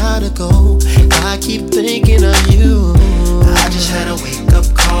everywhere I try to go, I keep thinking of you. I just had a wake-up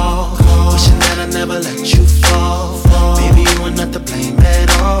call, wishing that I never let you fall. Maybe you were not to blame at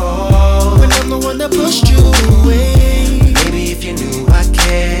all, when I'm the one that pushed you away. Maybe if you knew I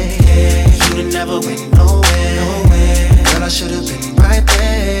cared, you'd never went nowhere. Girl, I should've been right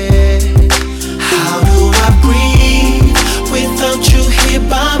there. How do I breathe without you here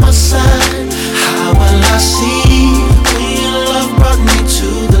by my side? How will I see when your love brought me to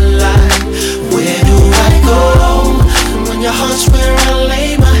the light? Where do I go when your heart's where I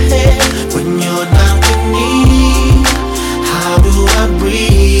lay my head? When you're not with me, how do I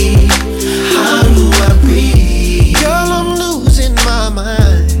breathe? How do I breathe? Girl, I'm losing my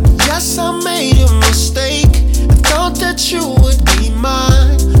mind. Yes, I made a mistake. I thought that you would be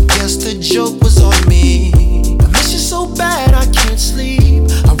mine. Guess the joke was on me. I miss you so bad I can't sleep.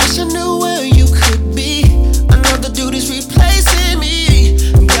 I wish I knew where you could be. Another dude is replacing me.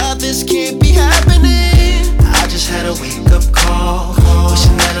 God, this can't be happening. I just had a wake-up call,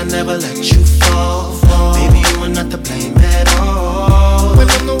 wishing that I never let you fall. Maybe you were not to blame at all, when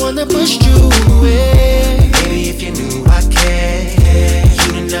I'm the one that pushed you away. Maybe if you knew I cared,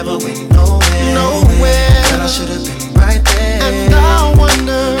 you'd never went nowhere. Girl, I should've been right there. And I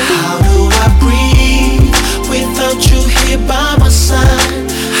wonder, how do I breathe without you here by my side?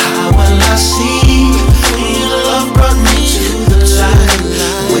 How will I see when your love brought me to the light?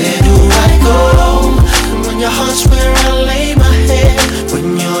 Where do I go when your heart's where I lay my head? When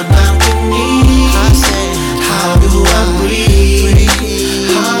you're not with me, I said, how do I breathe?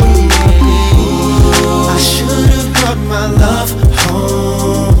 How do I breathe? I should've brought my love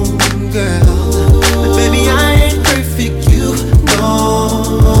home, girl. But baby, I ain't perfect, you know.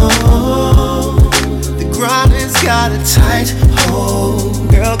 The grind has got a tight hold.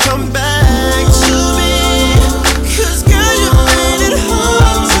 Girl, come back to me, 'cause girl, you made it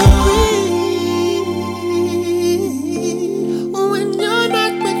hard to breathe when you're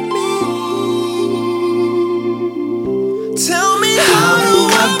not with me. Tell me, how do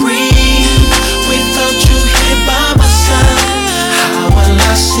I breathe without you here by my side? How will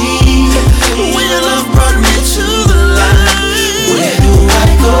I see when your love brought me to the light? Where do I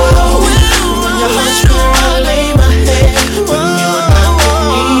go when your heart's where I lay my head? When you're not with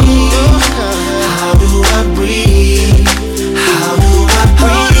me, how do I breathe? How do I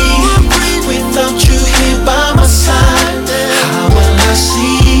breathe without you here by my side? How will I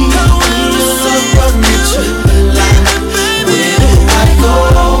see when your love brought me to the light? Where do I go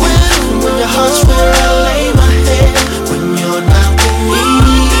when your heart's where I lay my head? When you're not with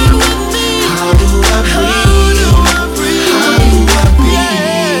me, how do I breathe? How do I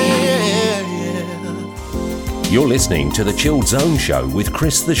breathe? You're listening to The Chilled Zone Show with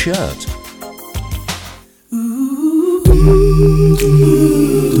Chris the Shirt.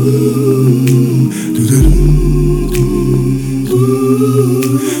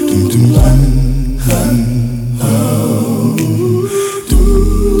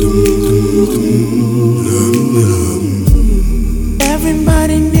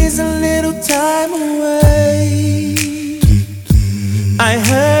 Everybody needs a little time away. I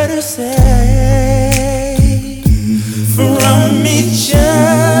heard her say, from each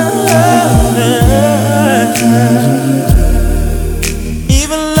other.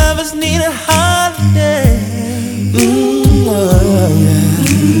 Even lovers need a holiday.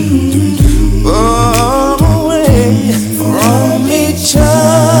 Away from each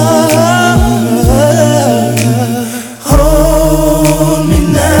other. Hold me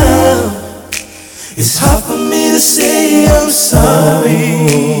now. It's hard for me to say I'm sorry.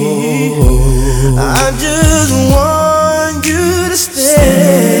 I just want you to stay.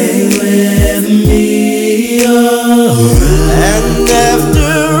 And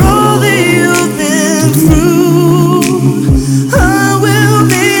after all that you've been through, I will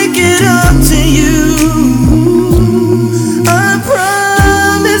make it up to you. I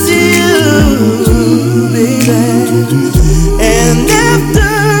promise you, baby. And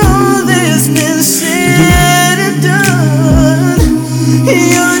after all that's been said and done,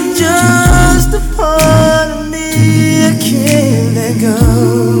 you're just a part of me I can't let go.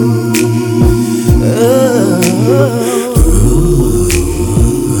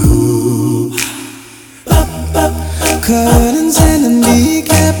 Curtains and be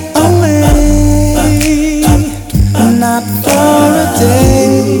kept away, not for a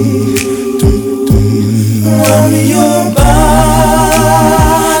day. Run your body,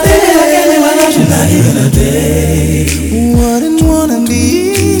 not even a day. Wouldn't wanna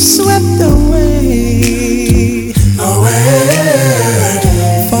be swept away,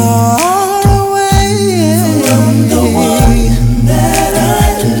 far away from the one that I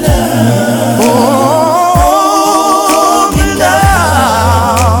love.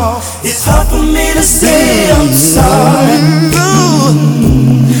 It's hard for me to say I'm sorry.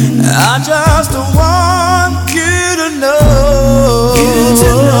 I just want you to know.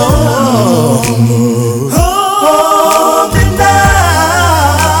 Oh, now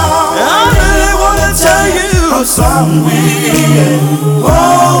I really wanna tell you I'm sorry.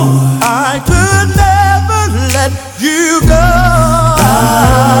 Oh, I could never let you go.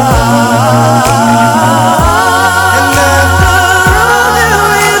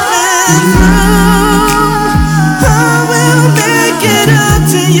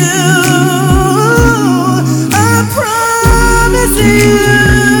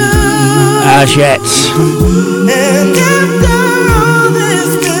 As yet.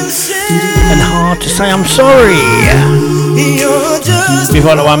 And hard to say I'm sorry.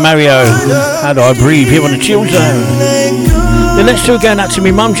 Before the one, Mario, How Do I Breathe, here on the Chill Zone. The next two are going out to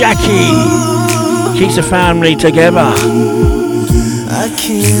me mum Jackie. Keeps the family together.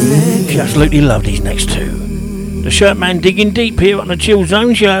 She absolutely love these next two. The Shirt Man digging deep here on the Chill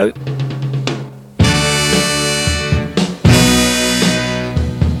Zone show.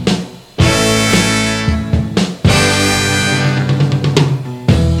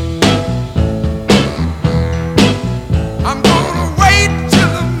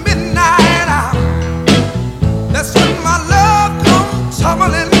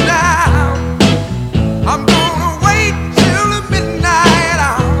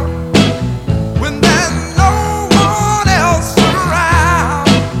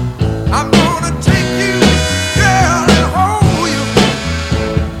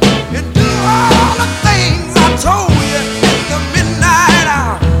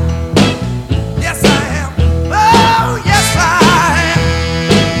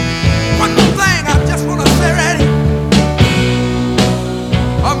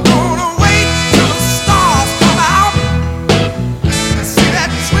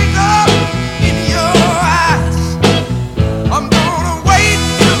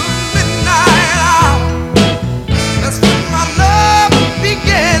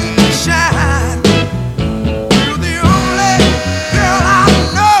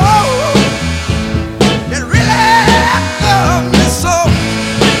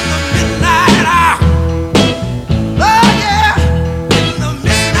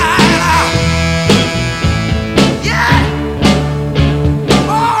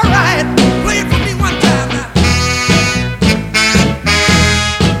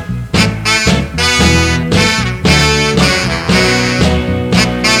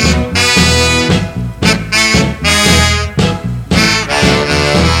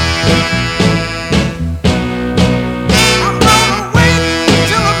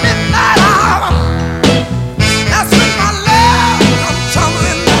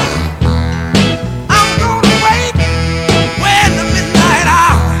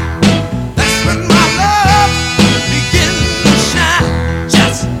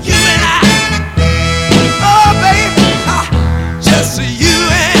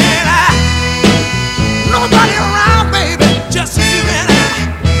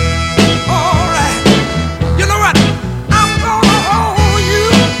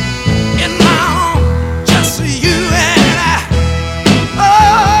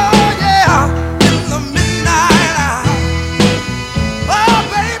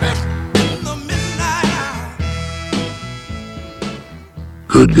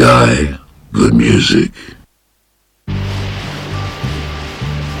 Good guy, good music.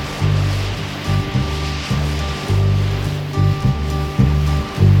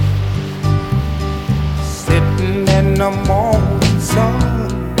 Sitting in the morning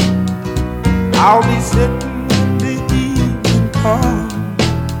sun, I'll be sitting in the evening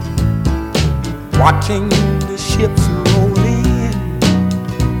watching the ships roll in,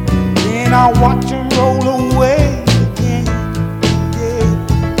 then I watch them roll away again.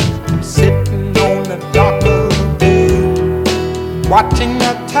 Yeah. I'm sitting on the dock of the bay, watching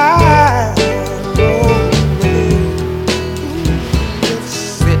the tide roll away. Just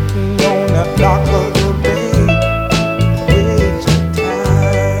sitting on the dock of the bay, wasting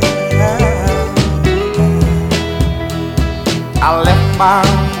time. I left my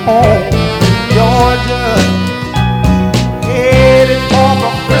home in Georgia, headed for the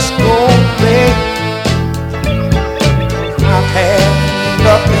Frisco Bay. I've had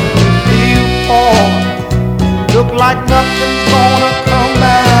nothing to live for, look like nothing's gonna come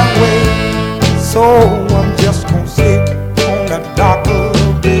my way. So I'm just gonna sit on the dock of the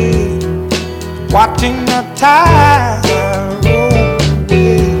bay, watching the tide roll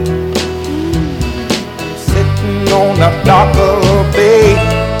away. I'm sitting on the dock of the bay,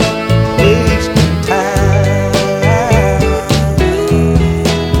 wasting time.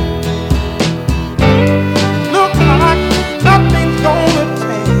 Look like nothing's gonna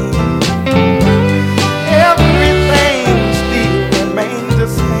change, everything still remains the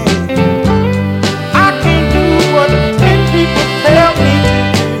same. I can't do what 10 people tell me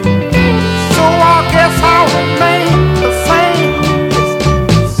to do, so I guess I'll remain the same.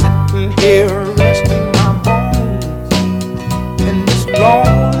 Sitting here resting my bones, and this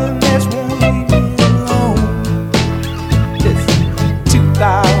loneliness won't leave me alone. This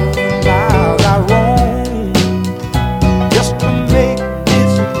 2,000 miles I roam just to make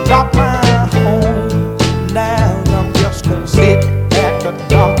this dock my home. Now I'm just gonna sit at the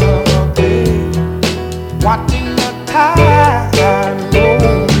dock of the bay, watching the tide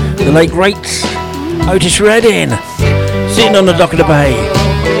roll. The late great Otis Redding, sitting on the dock of the bay.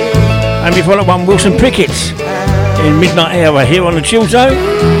 And before that one, Wilson Pickett in Midnight Hour here on the Chill Zone.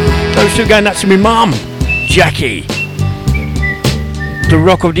 Those two going nuts to my mum, Jackie, the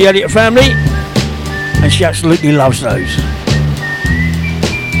rock of the Elliott family, and she absolutely loves those.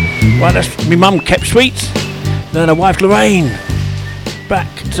 Right, that's my mum, Kept Sweets, then her wife Lorraine, back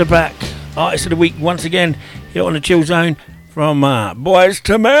to back artist of the week once again here on the Chill Zone from Boys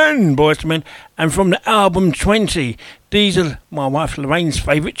to Men, and from the album 20. These are my wife Lorraine's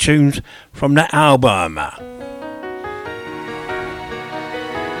favourite tunes from that album. I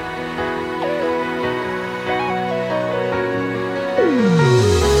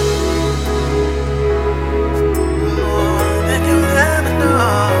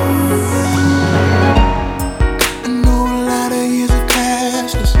know a lot of years have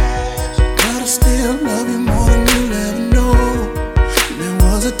passed us, but I still love you more than you'll ever know. There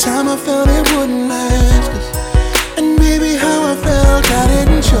was a time I felt it wouldn't last us, and maybe how I felt I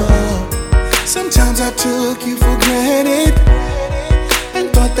didn't show. Sometimes I took you for granted and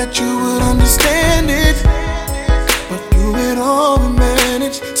thought that you would understand it, but through it all we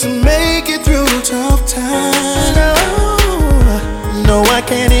managed to make it through tough times. No, I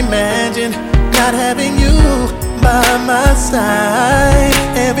can't imagine not having you by my side.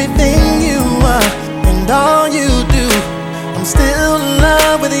 Everything you are and all you do, I'm still in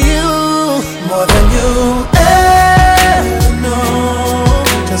love with you more than you ever know.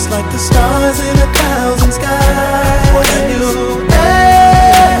 Just like the stars in 1,000 skies, more than you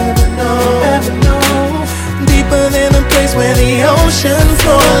ever know. Deeper than the place where the ocean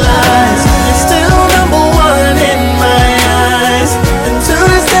floor lies, you're still number one in my eyes. And to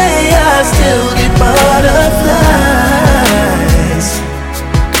this day I still get butterflies.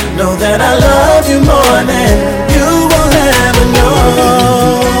 Know that I love you more than you will ever know.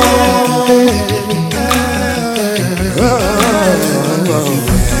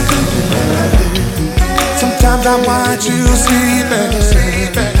 Sometimes I watch you sleeping,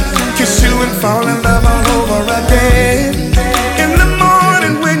 kiss you and fall in love all over again. In the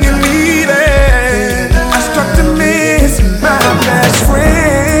morning when you're leaving, I start to miss my best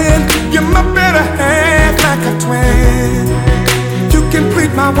friend. You're my better half, like a twin. You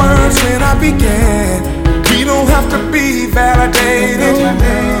complete my words when I begin. We don't have to be validated.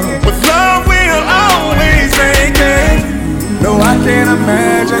 With love we'll always make it. No, I can't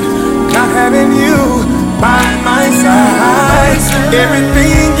imagine not having you by my side.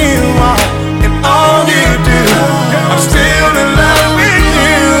 Everything you are and all you do, I'm still in love with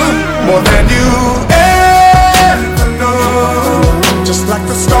you more than you ever know. Just like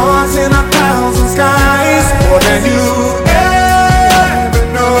the stars in 1,000 skies, more than you ever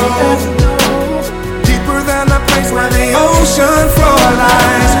know. Deeper than the place where the ocean floor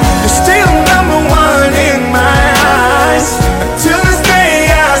lies, you're still number one in my eyes. Until this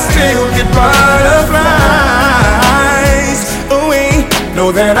day I still get butterflies. Oh,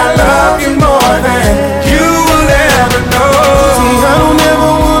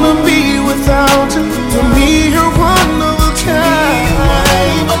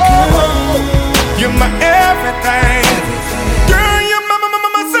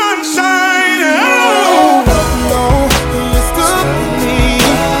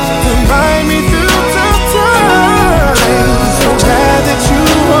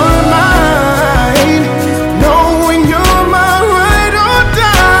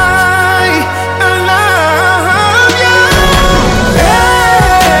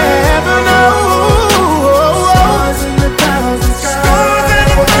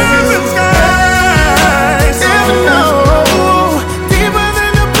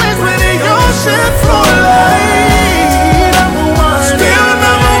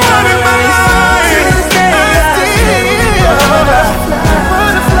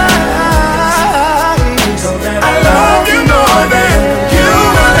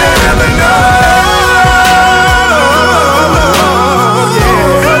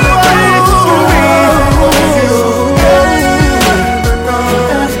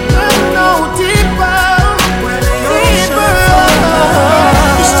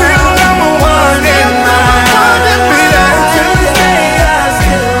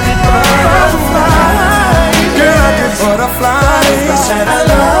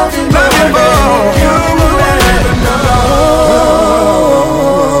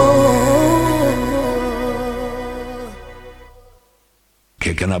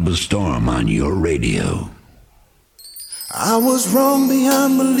 kicking up a storm on your radio. I was wrong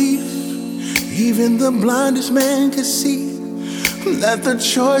beyond belief. Even the blindest man could see that the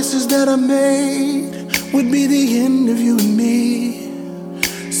choices that I made would be the end of you and me.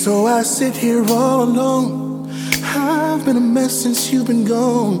 So I sit here all alone. I've been a mess since you've been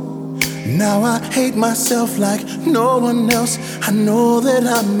gone. Now I hate myself like no one else. I know that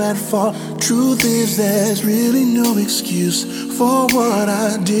I'm at fault. Truth is there's really no excuse for what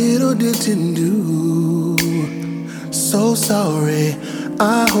I did or didn't do. So sorry.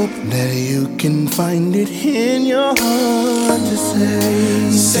 I hope that you can find it in your heart to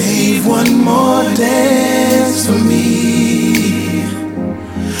say, save one more dance for me,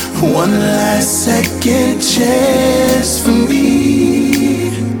 one last second chance for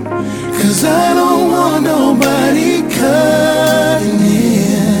me, 'cause I don't want nobody cutting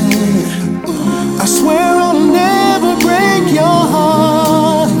in. I swear I'll never break your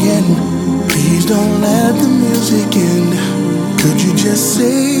heart again. Please don't let the music end. Could you just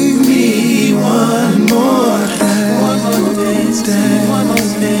save me one more dance? One more dance, one more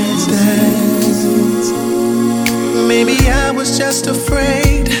dance. Maybe I was just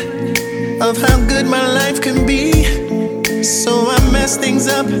afraid of how good my life can be, so I messed things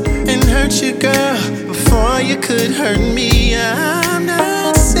up and hurt you, girl, before you could hurt me. I'm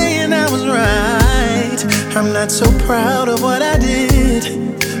not saying I was right. I'm not so proud of what I did.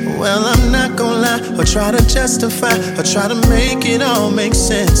 Well, I'm not gonna lie or try to justify or try to make it all make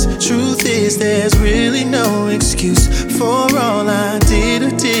sense. Truth is there's really no excuse for all I did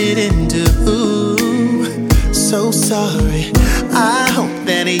or didn't do. So sorry. I hope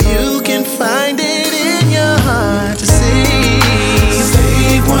that you can find it in your heart to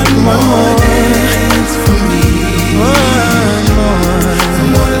save one more dance for me.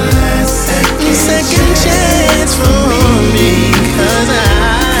 One last second chance for me, 'cause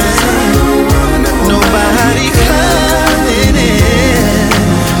nobody coming in.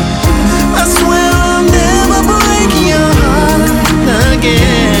 I swear I'll never break your heart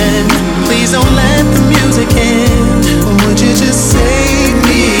again. Please don't let the music end. Would you just save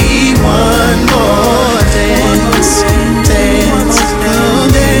me one more dance? Dance, oh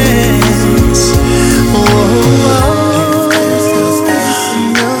dance. Oh,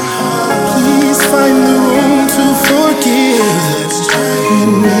 please find the room to forgive.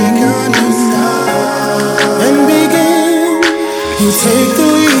 And make a new start and begin. You take the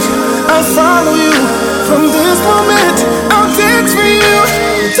lead, I'll follow you. From this moment, I'll dance for you.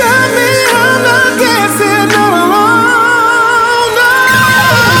 Tell me I'm not dancing all alone. No.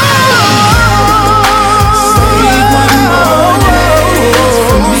 Say one more dance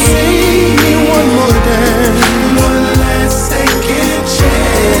for me. Say one more dance. One last second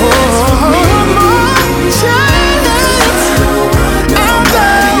chance for me. One more chance. I'm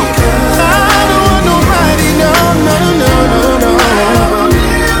down. I don't want nobody. No, no, no, no, no.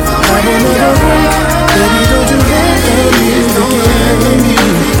 I will never break. Baby, don't you get me? Don't let me.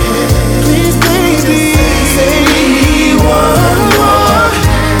 Please, baby, say one more.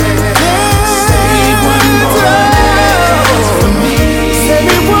 Say one more dance for me. Say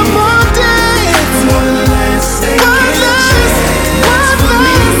one more dance. One last second chance for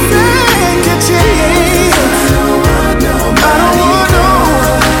me.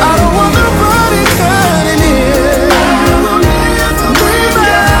 I don't want nobody cutting in.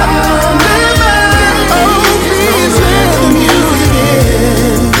 Please let the music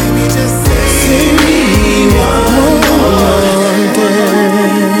in. Say one more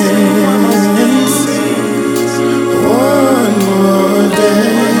dance. One more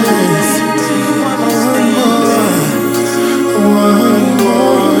dance. One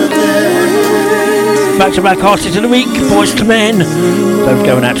more dance. Back-to-back artist of the week, Boyz II Men. Those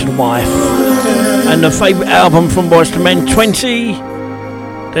going out to the wife. And the favourite album from Boyz II Men, 20.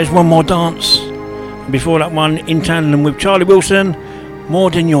 There's One More Dance. And before that one, in tandem with Charlie Wilson,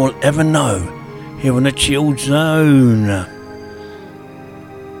 More Than You'll Ever Know, here on the Chilled Zone.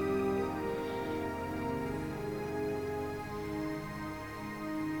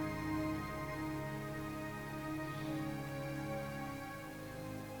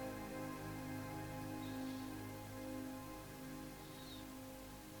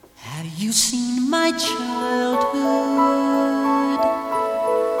 Have you seen my childhood?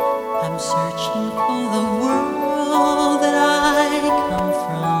 I'm searching for the world that I come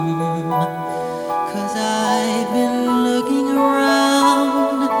from, 'cause I've been looking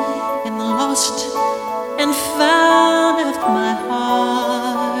around and lost and found of my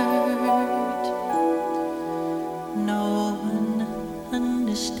heart. No one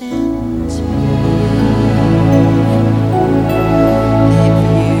understands me. They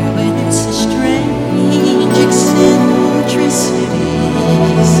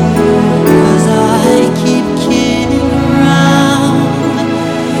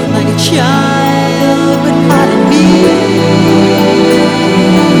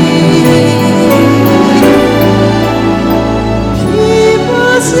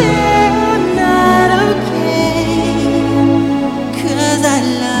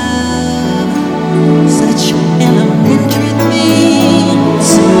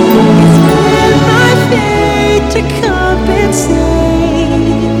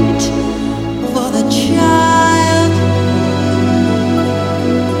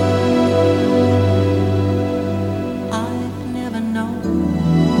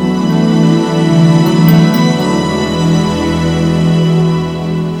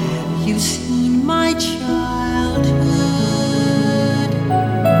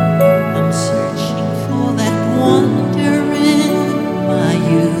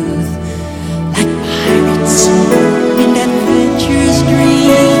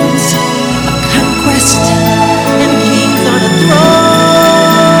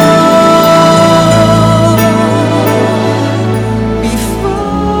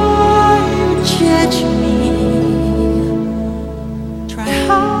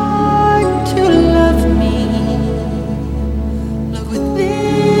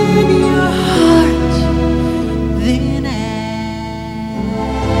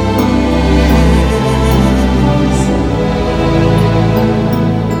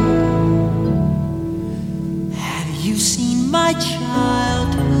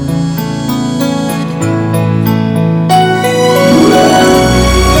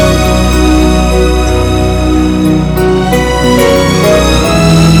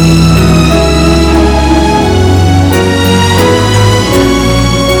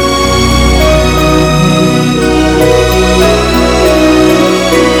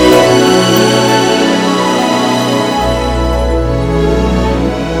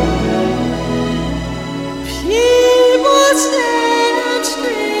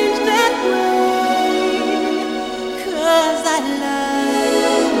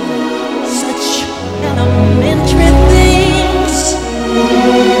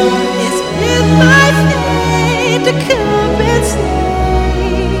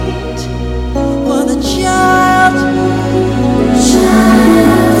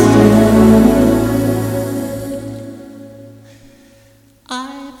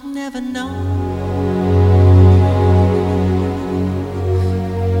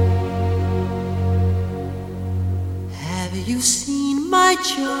my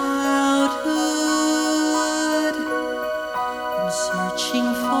childhood. I'm searching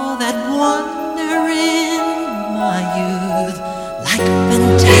for that wonder in my youth, like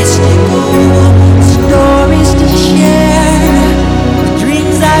fantastical stories to share, the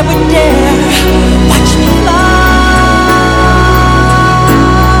dreams I would dare. Watch me fly.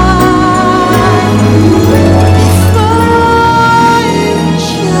 Before you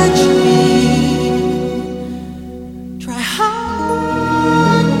judge me, try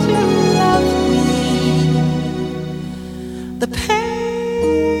hard to love me. The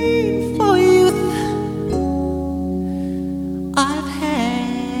pain for youth I've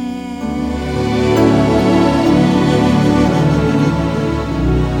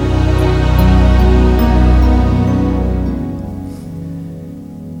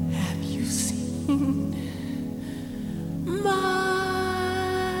Have you seen my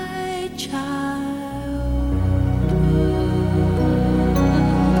child?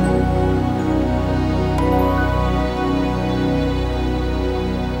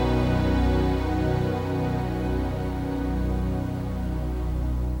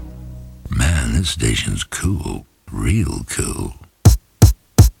 Man, this station's cool. Real cool.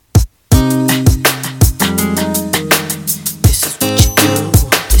 This is what you do.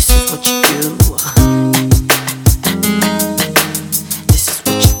 This is what you do. This is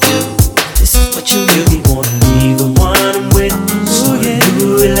what you do. This is what you do. You wanna leave the one I'm with, start a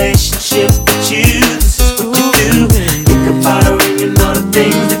new relationship with you. This is what you do. Think about her and you know the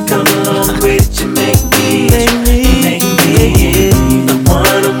things that come along with you. Make me the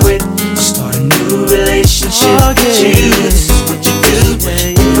one I'm with, start a new relationship with you. This is what you do.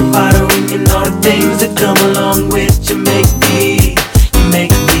 Think about her and you know the things that come along with you. Make me.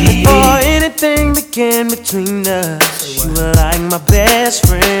 Before anything began between us, you were like my best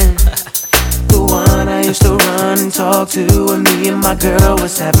friend. The one I used to run and talk to when me and my girl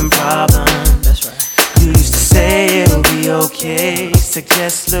was having problems. That's right. You used to say it'll be okay,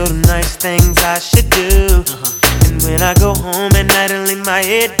 suggest little nice things I should do. And when I go home at night and lay my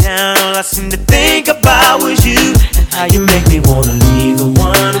head down, all I seem to think about was you and how you make me wanna leave the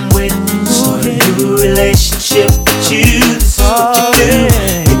one I'm with, start a new relationship with you. This is what you do.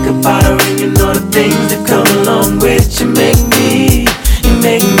 Think about her and you know the things that come along with you. Make me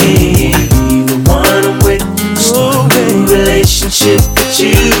leave the one I'm with, start a new relationship with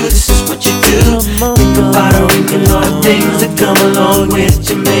you. This is what you do. Think about her and you know the things that come along with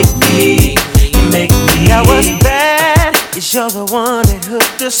you. Make me. Now what's bad is you're the one that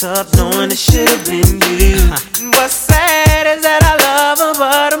hooked us up, knowing it should have been you. And what's sad is that I love her,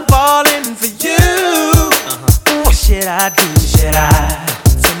 but I'm falling for you. What should I do? Should I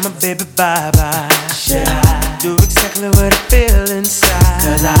tell my baby bye-bye? Should I do exactly what I feel inside?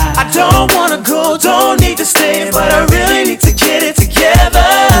 Cause I don't wanna go, don't need to stay, but I really need to get it together.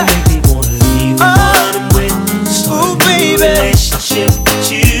 You make me wanna leave the one I'm with, start a new relationship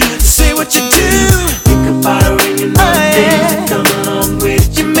with you. Say what you do. Think about her and you know the things that come along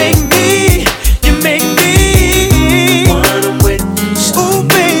with you. Make me the one I'm with, start a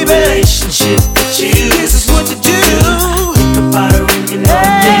new relationship with you. This is what you do. Think about her and you know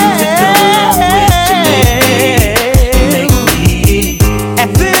the things that come along with you. Make me.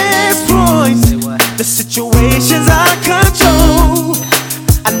 At this point, the situation's out of control.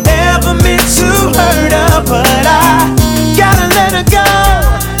 I never meant to hurt her, but I gotta let her go.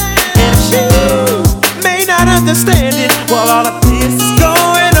 And she may not understand it while all of this is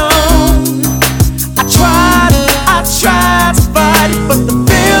going on. I tried to fight it, but the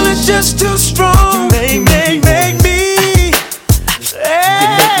feeling's just too strong. You make me.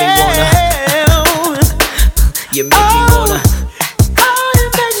 You make me wanna. Oh,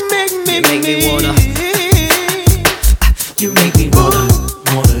 you make me wanna. You make me wanna.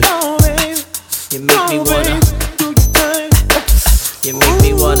 Oh, baby. You make me wanna. You make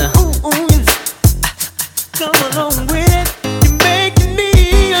me wanna. Come along with it. You make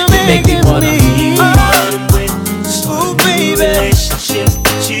me wanna. Oh, baby. Relationship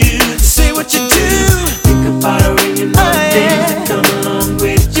with you. Say what you do. Think about her and you know the things that come along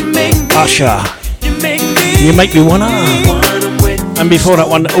with you. Make me. Usher. You make me wanna. And before that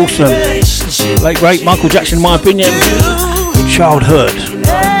one, also late great Michael Jackson, in my opinion, Childhood.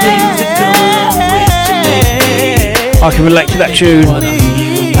 I can relate to that tune,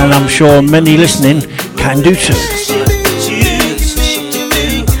 and I'm sure many listening can do too.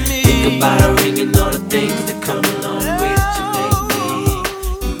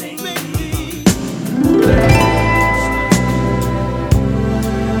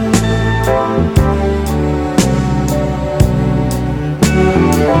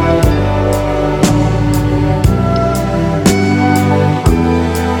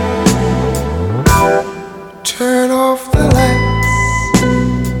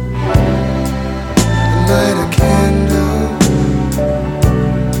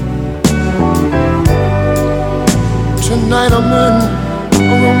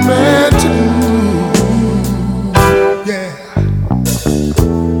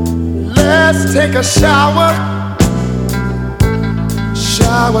 a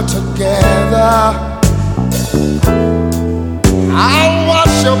shower together. I'll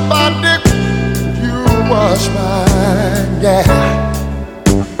wash your body, you wash mine, yeah.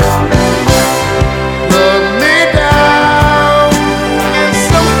 Rub me down in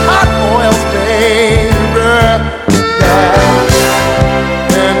some hot oils, baby, yeah.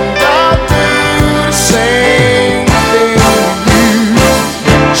 And I'll do the same thing you.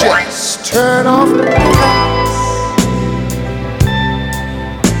 Just turn off the lights,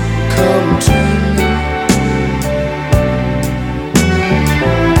 come to me.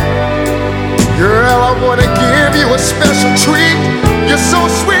 Girl, I wanna give you a special treat. You're so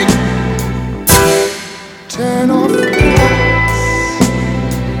sweet. Turn off the lights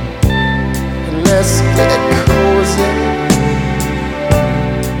and let's get cozy.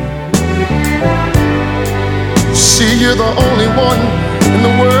 See, you're the only one in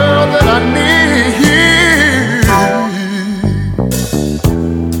the world that I need.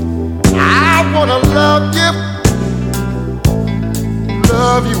 I wanna love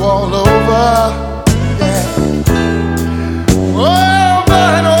you all over, yeah. Over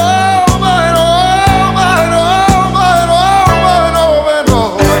and over and over and over and over and over and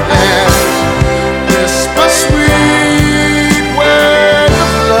over again. Whisper sweet words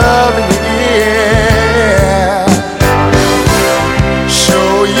of love in your ear.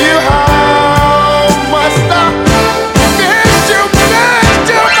 Show you how much I miss you,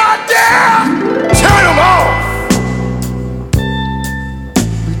 my dear. Turn 'em off.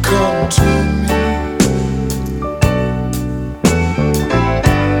 Come to me.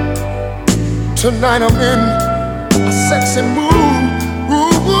 Tonight I'm in a sexy mood,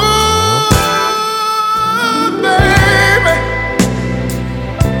 ooh, baby.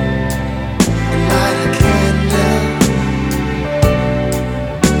 Light a candle.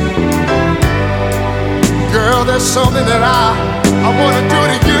 Girl, there's something that I wanna do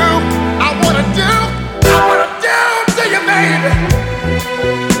to you. I wanna do to you, baby.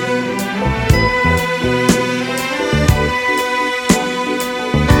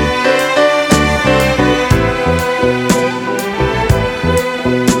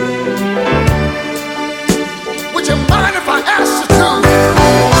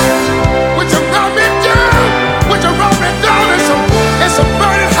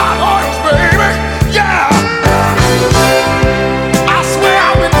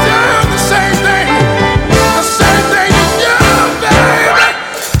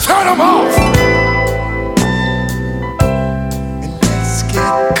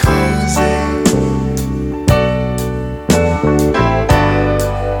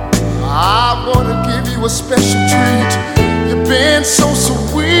 A special treat. You've been so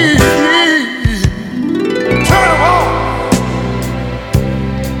sweet. Turn 'em on.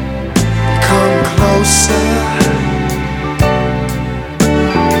 Come closer.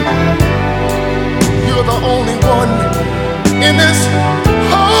 You're the only one in this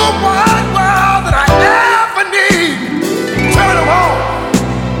whole wide world that I ever need. Turn 'em on.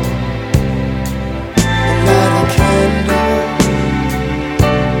 Light a candle.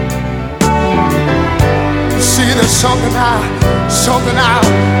 There's something I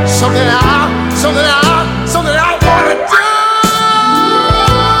wanna do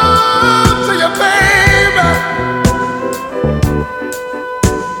to you, baby.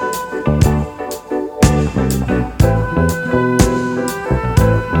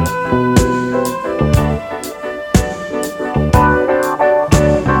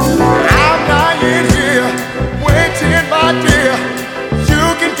 I'm lying here, waiting, my dear. You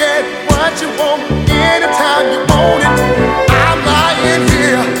can get what you want anytime you want it. I'm lying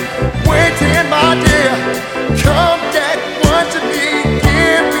here, waiting, my dear. Come get what you need,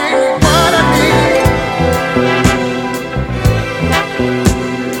 give me what I need.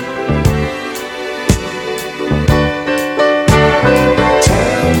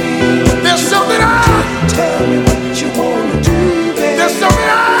 There's something tell me what you wanna do, baby. There's something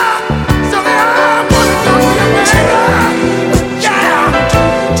I wanna do to you, baby. Yeah.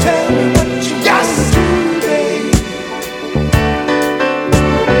 Tell me what you yes. wanna do, baby.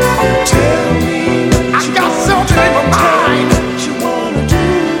 Tell me I got something in my mind. What you wanna do,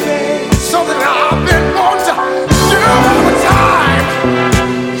 baby. Something that I've been wanting to do all the time.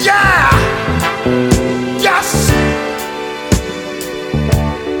 Yeah. Yes.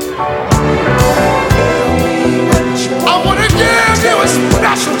 I wanna give you a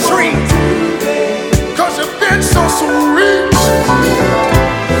special treat, 'cause you've been so sweet.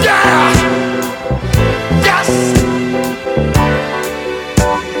 Yeah. Yes.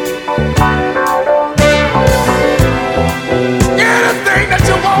 Anything that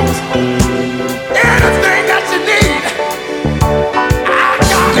you want,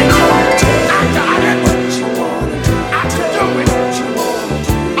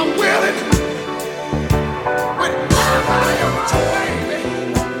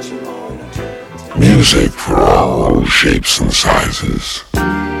 shapes and sizes.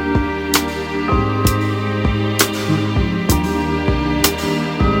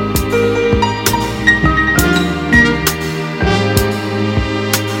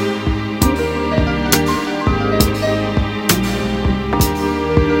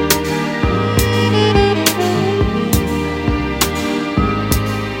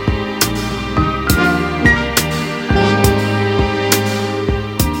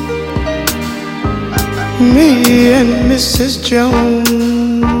 Me and Mrs. Jones,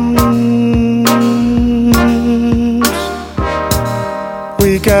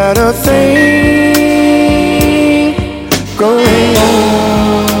 we got a thing going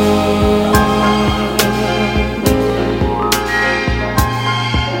on.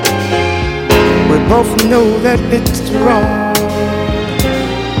 We both know that it's wrong,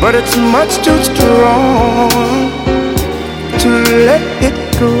 but it's much too strong to let it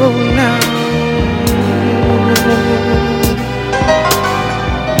go now.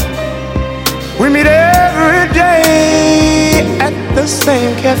 We meet every day at the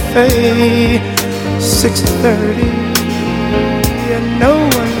same cafe, 6:30, and no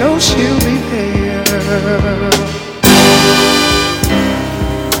one knows she'll be there.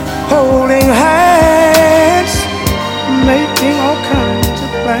 Holding hands, making all kinds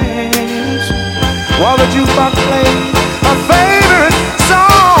of plans, while the jukebox plays our favorite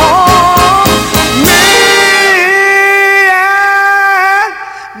song. Me and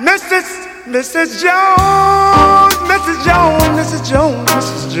Mrs. Jones, Mrs. Jones, Mrs. Jones,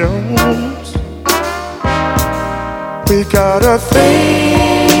 Mrs. Jones, we got a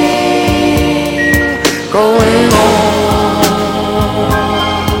thing going on.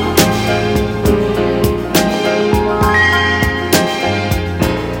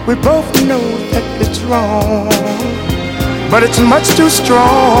 We both know that it's wrong, but it's much too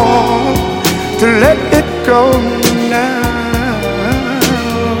strong to let it go now.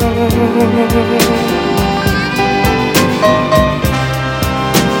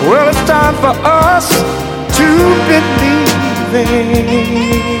 Well, it's time for us to believe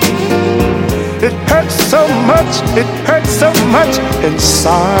it hurts so much, it hurts so much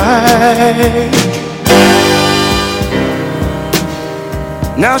inside.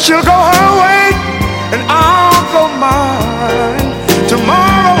 Now she'll go her way and I'll go mine.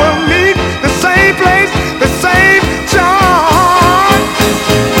 Tomorrow we'll meet the same place, the same time.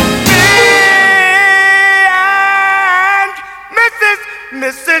 Me and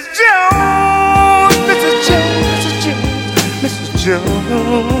Mrs. Jones, Mrs. Jones, Mrs. Jones, Mrs.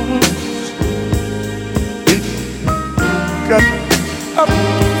 Jones. We got a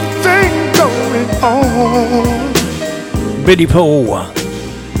thing going on. Billy Paul.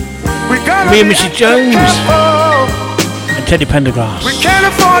 Me and Mrs. Jones and Teddy Pendergrass. We can't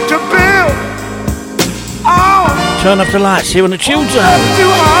afford to build. Turn up the lights here on the Chill Zone.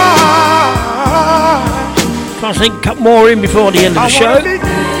 Can't think a couple more in before the end of the show.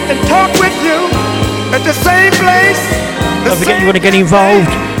 And talk with you at the same place. Don't forget, you want to get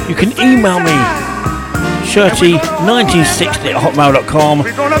involved, you can email me shirty1960@hotmail.com.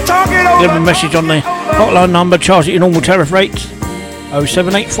 Leave a message on the hotline number, charge at your normal tariff rates.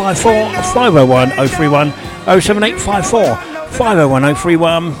 07854 501 031, 07854 501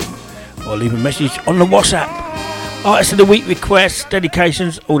 031, or leave a message on the WhatsApp. Artists of the Week requests,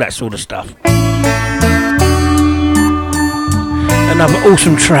 dedications, all that sort of stuff. Another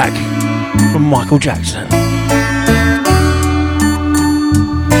awesome track from Michael Jackson.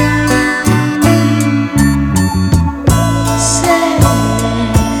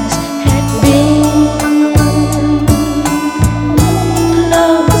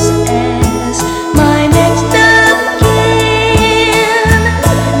 My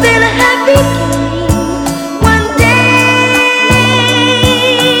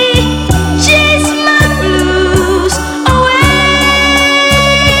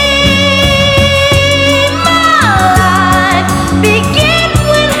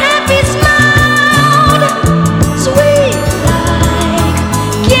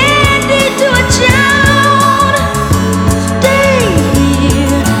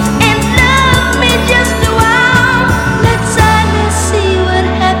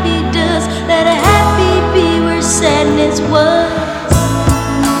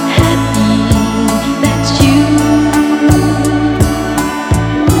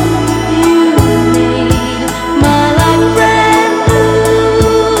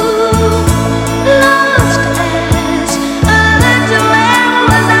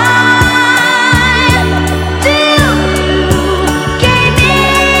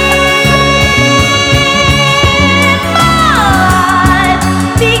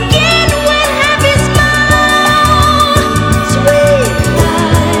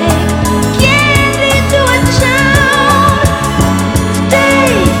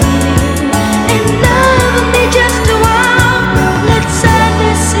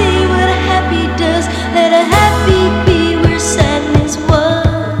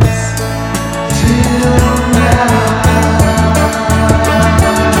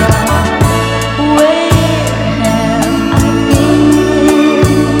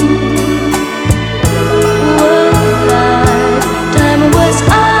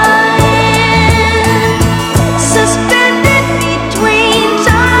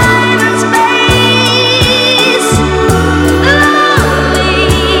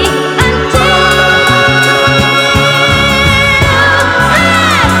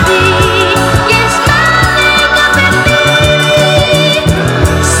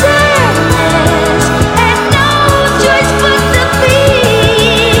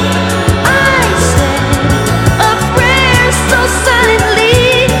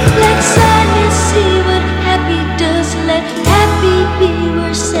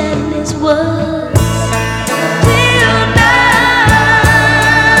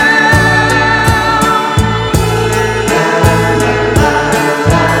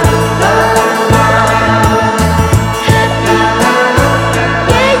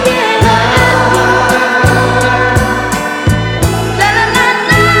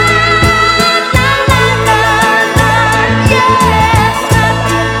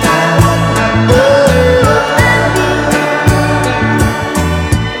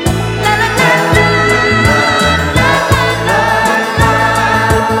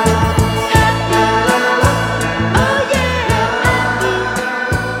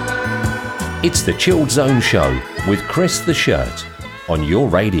It's the Chilled Zone Show with Chris the Shirt on your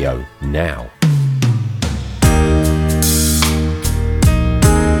radio now.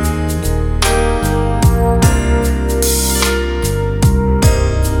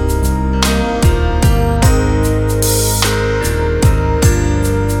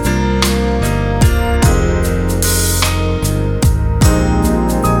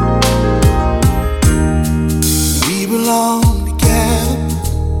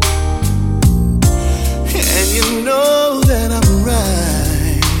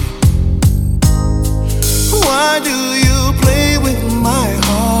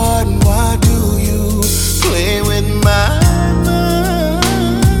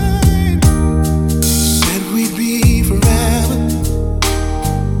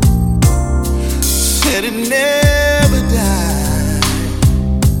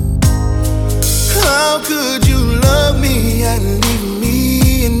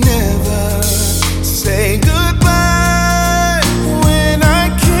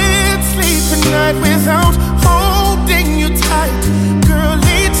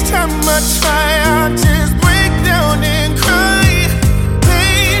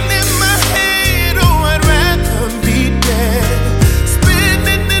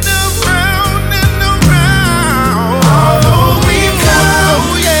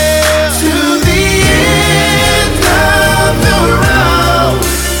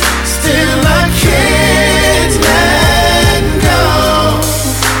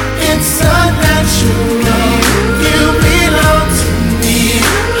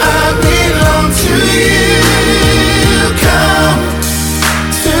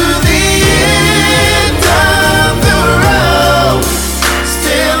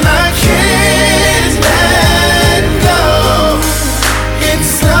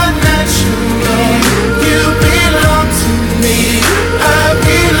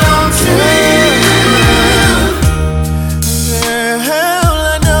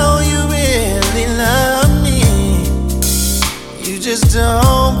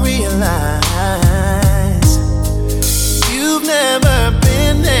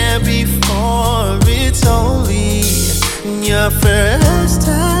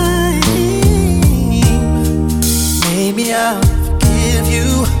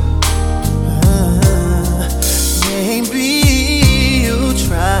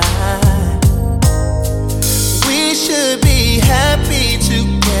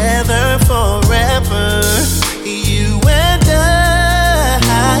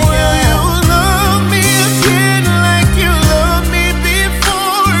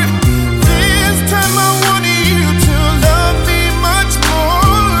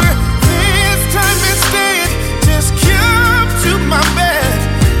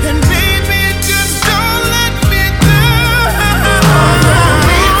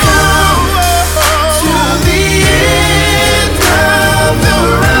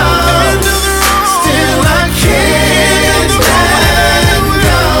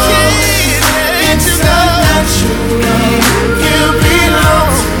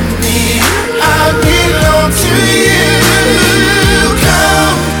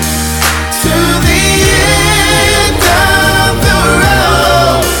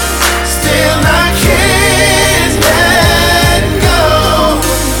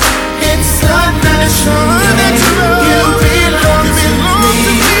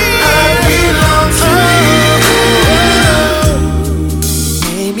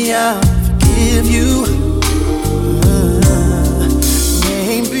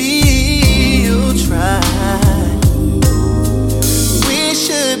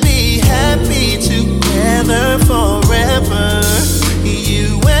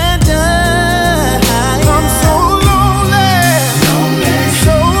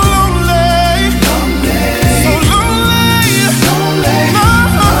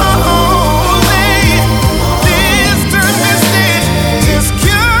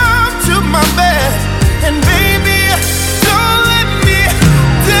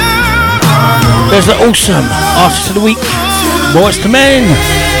 There's the awesome Artist of the Week, Boys to Men,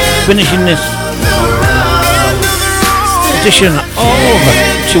 finishing this edition of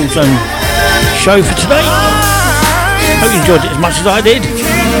Chilled Zone Show for today. Hope you enjoyed it as much as I did.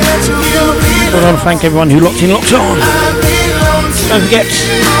 I want to thank everyone who locked in, locked on. Don't forget,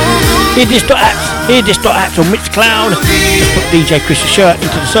 hear this.act on Mixcloud. Just put DJ Chris the Shirt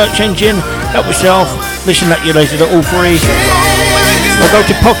into the search engine. Help yourself. Listen at your laser all free. Or go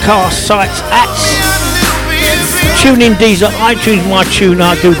to podcast sites at TuneIn, Deezer, iTunes,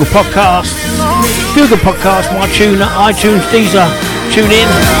 MyTuner, Google Podcasts, MyTuner, iTunes, Deezer, TuneIn,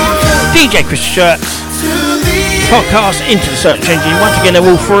 DJ Chris Shirts, podcast into the search engine. Once again, they're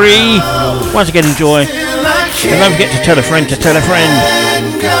all free. Once again, enjoy. And don't forget to tell a friend to tell a friend.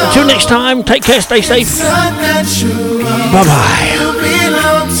 Until next time, take care, stay safe. Bye-bye. You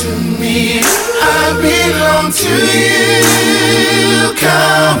belong to me, I belong to you.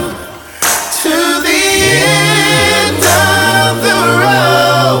 Come to the end of the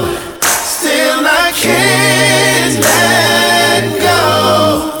road, still I can't let go.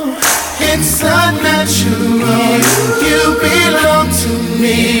 It's unnatural. You belong to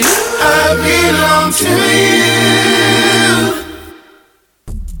me, I belong to you.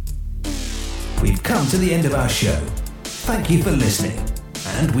 We've come to the end of our show. Thank you for listening,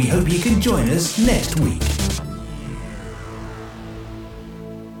 and we hope you can join us next week.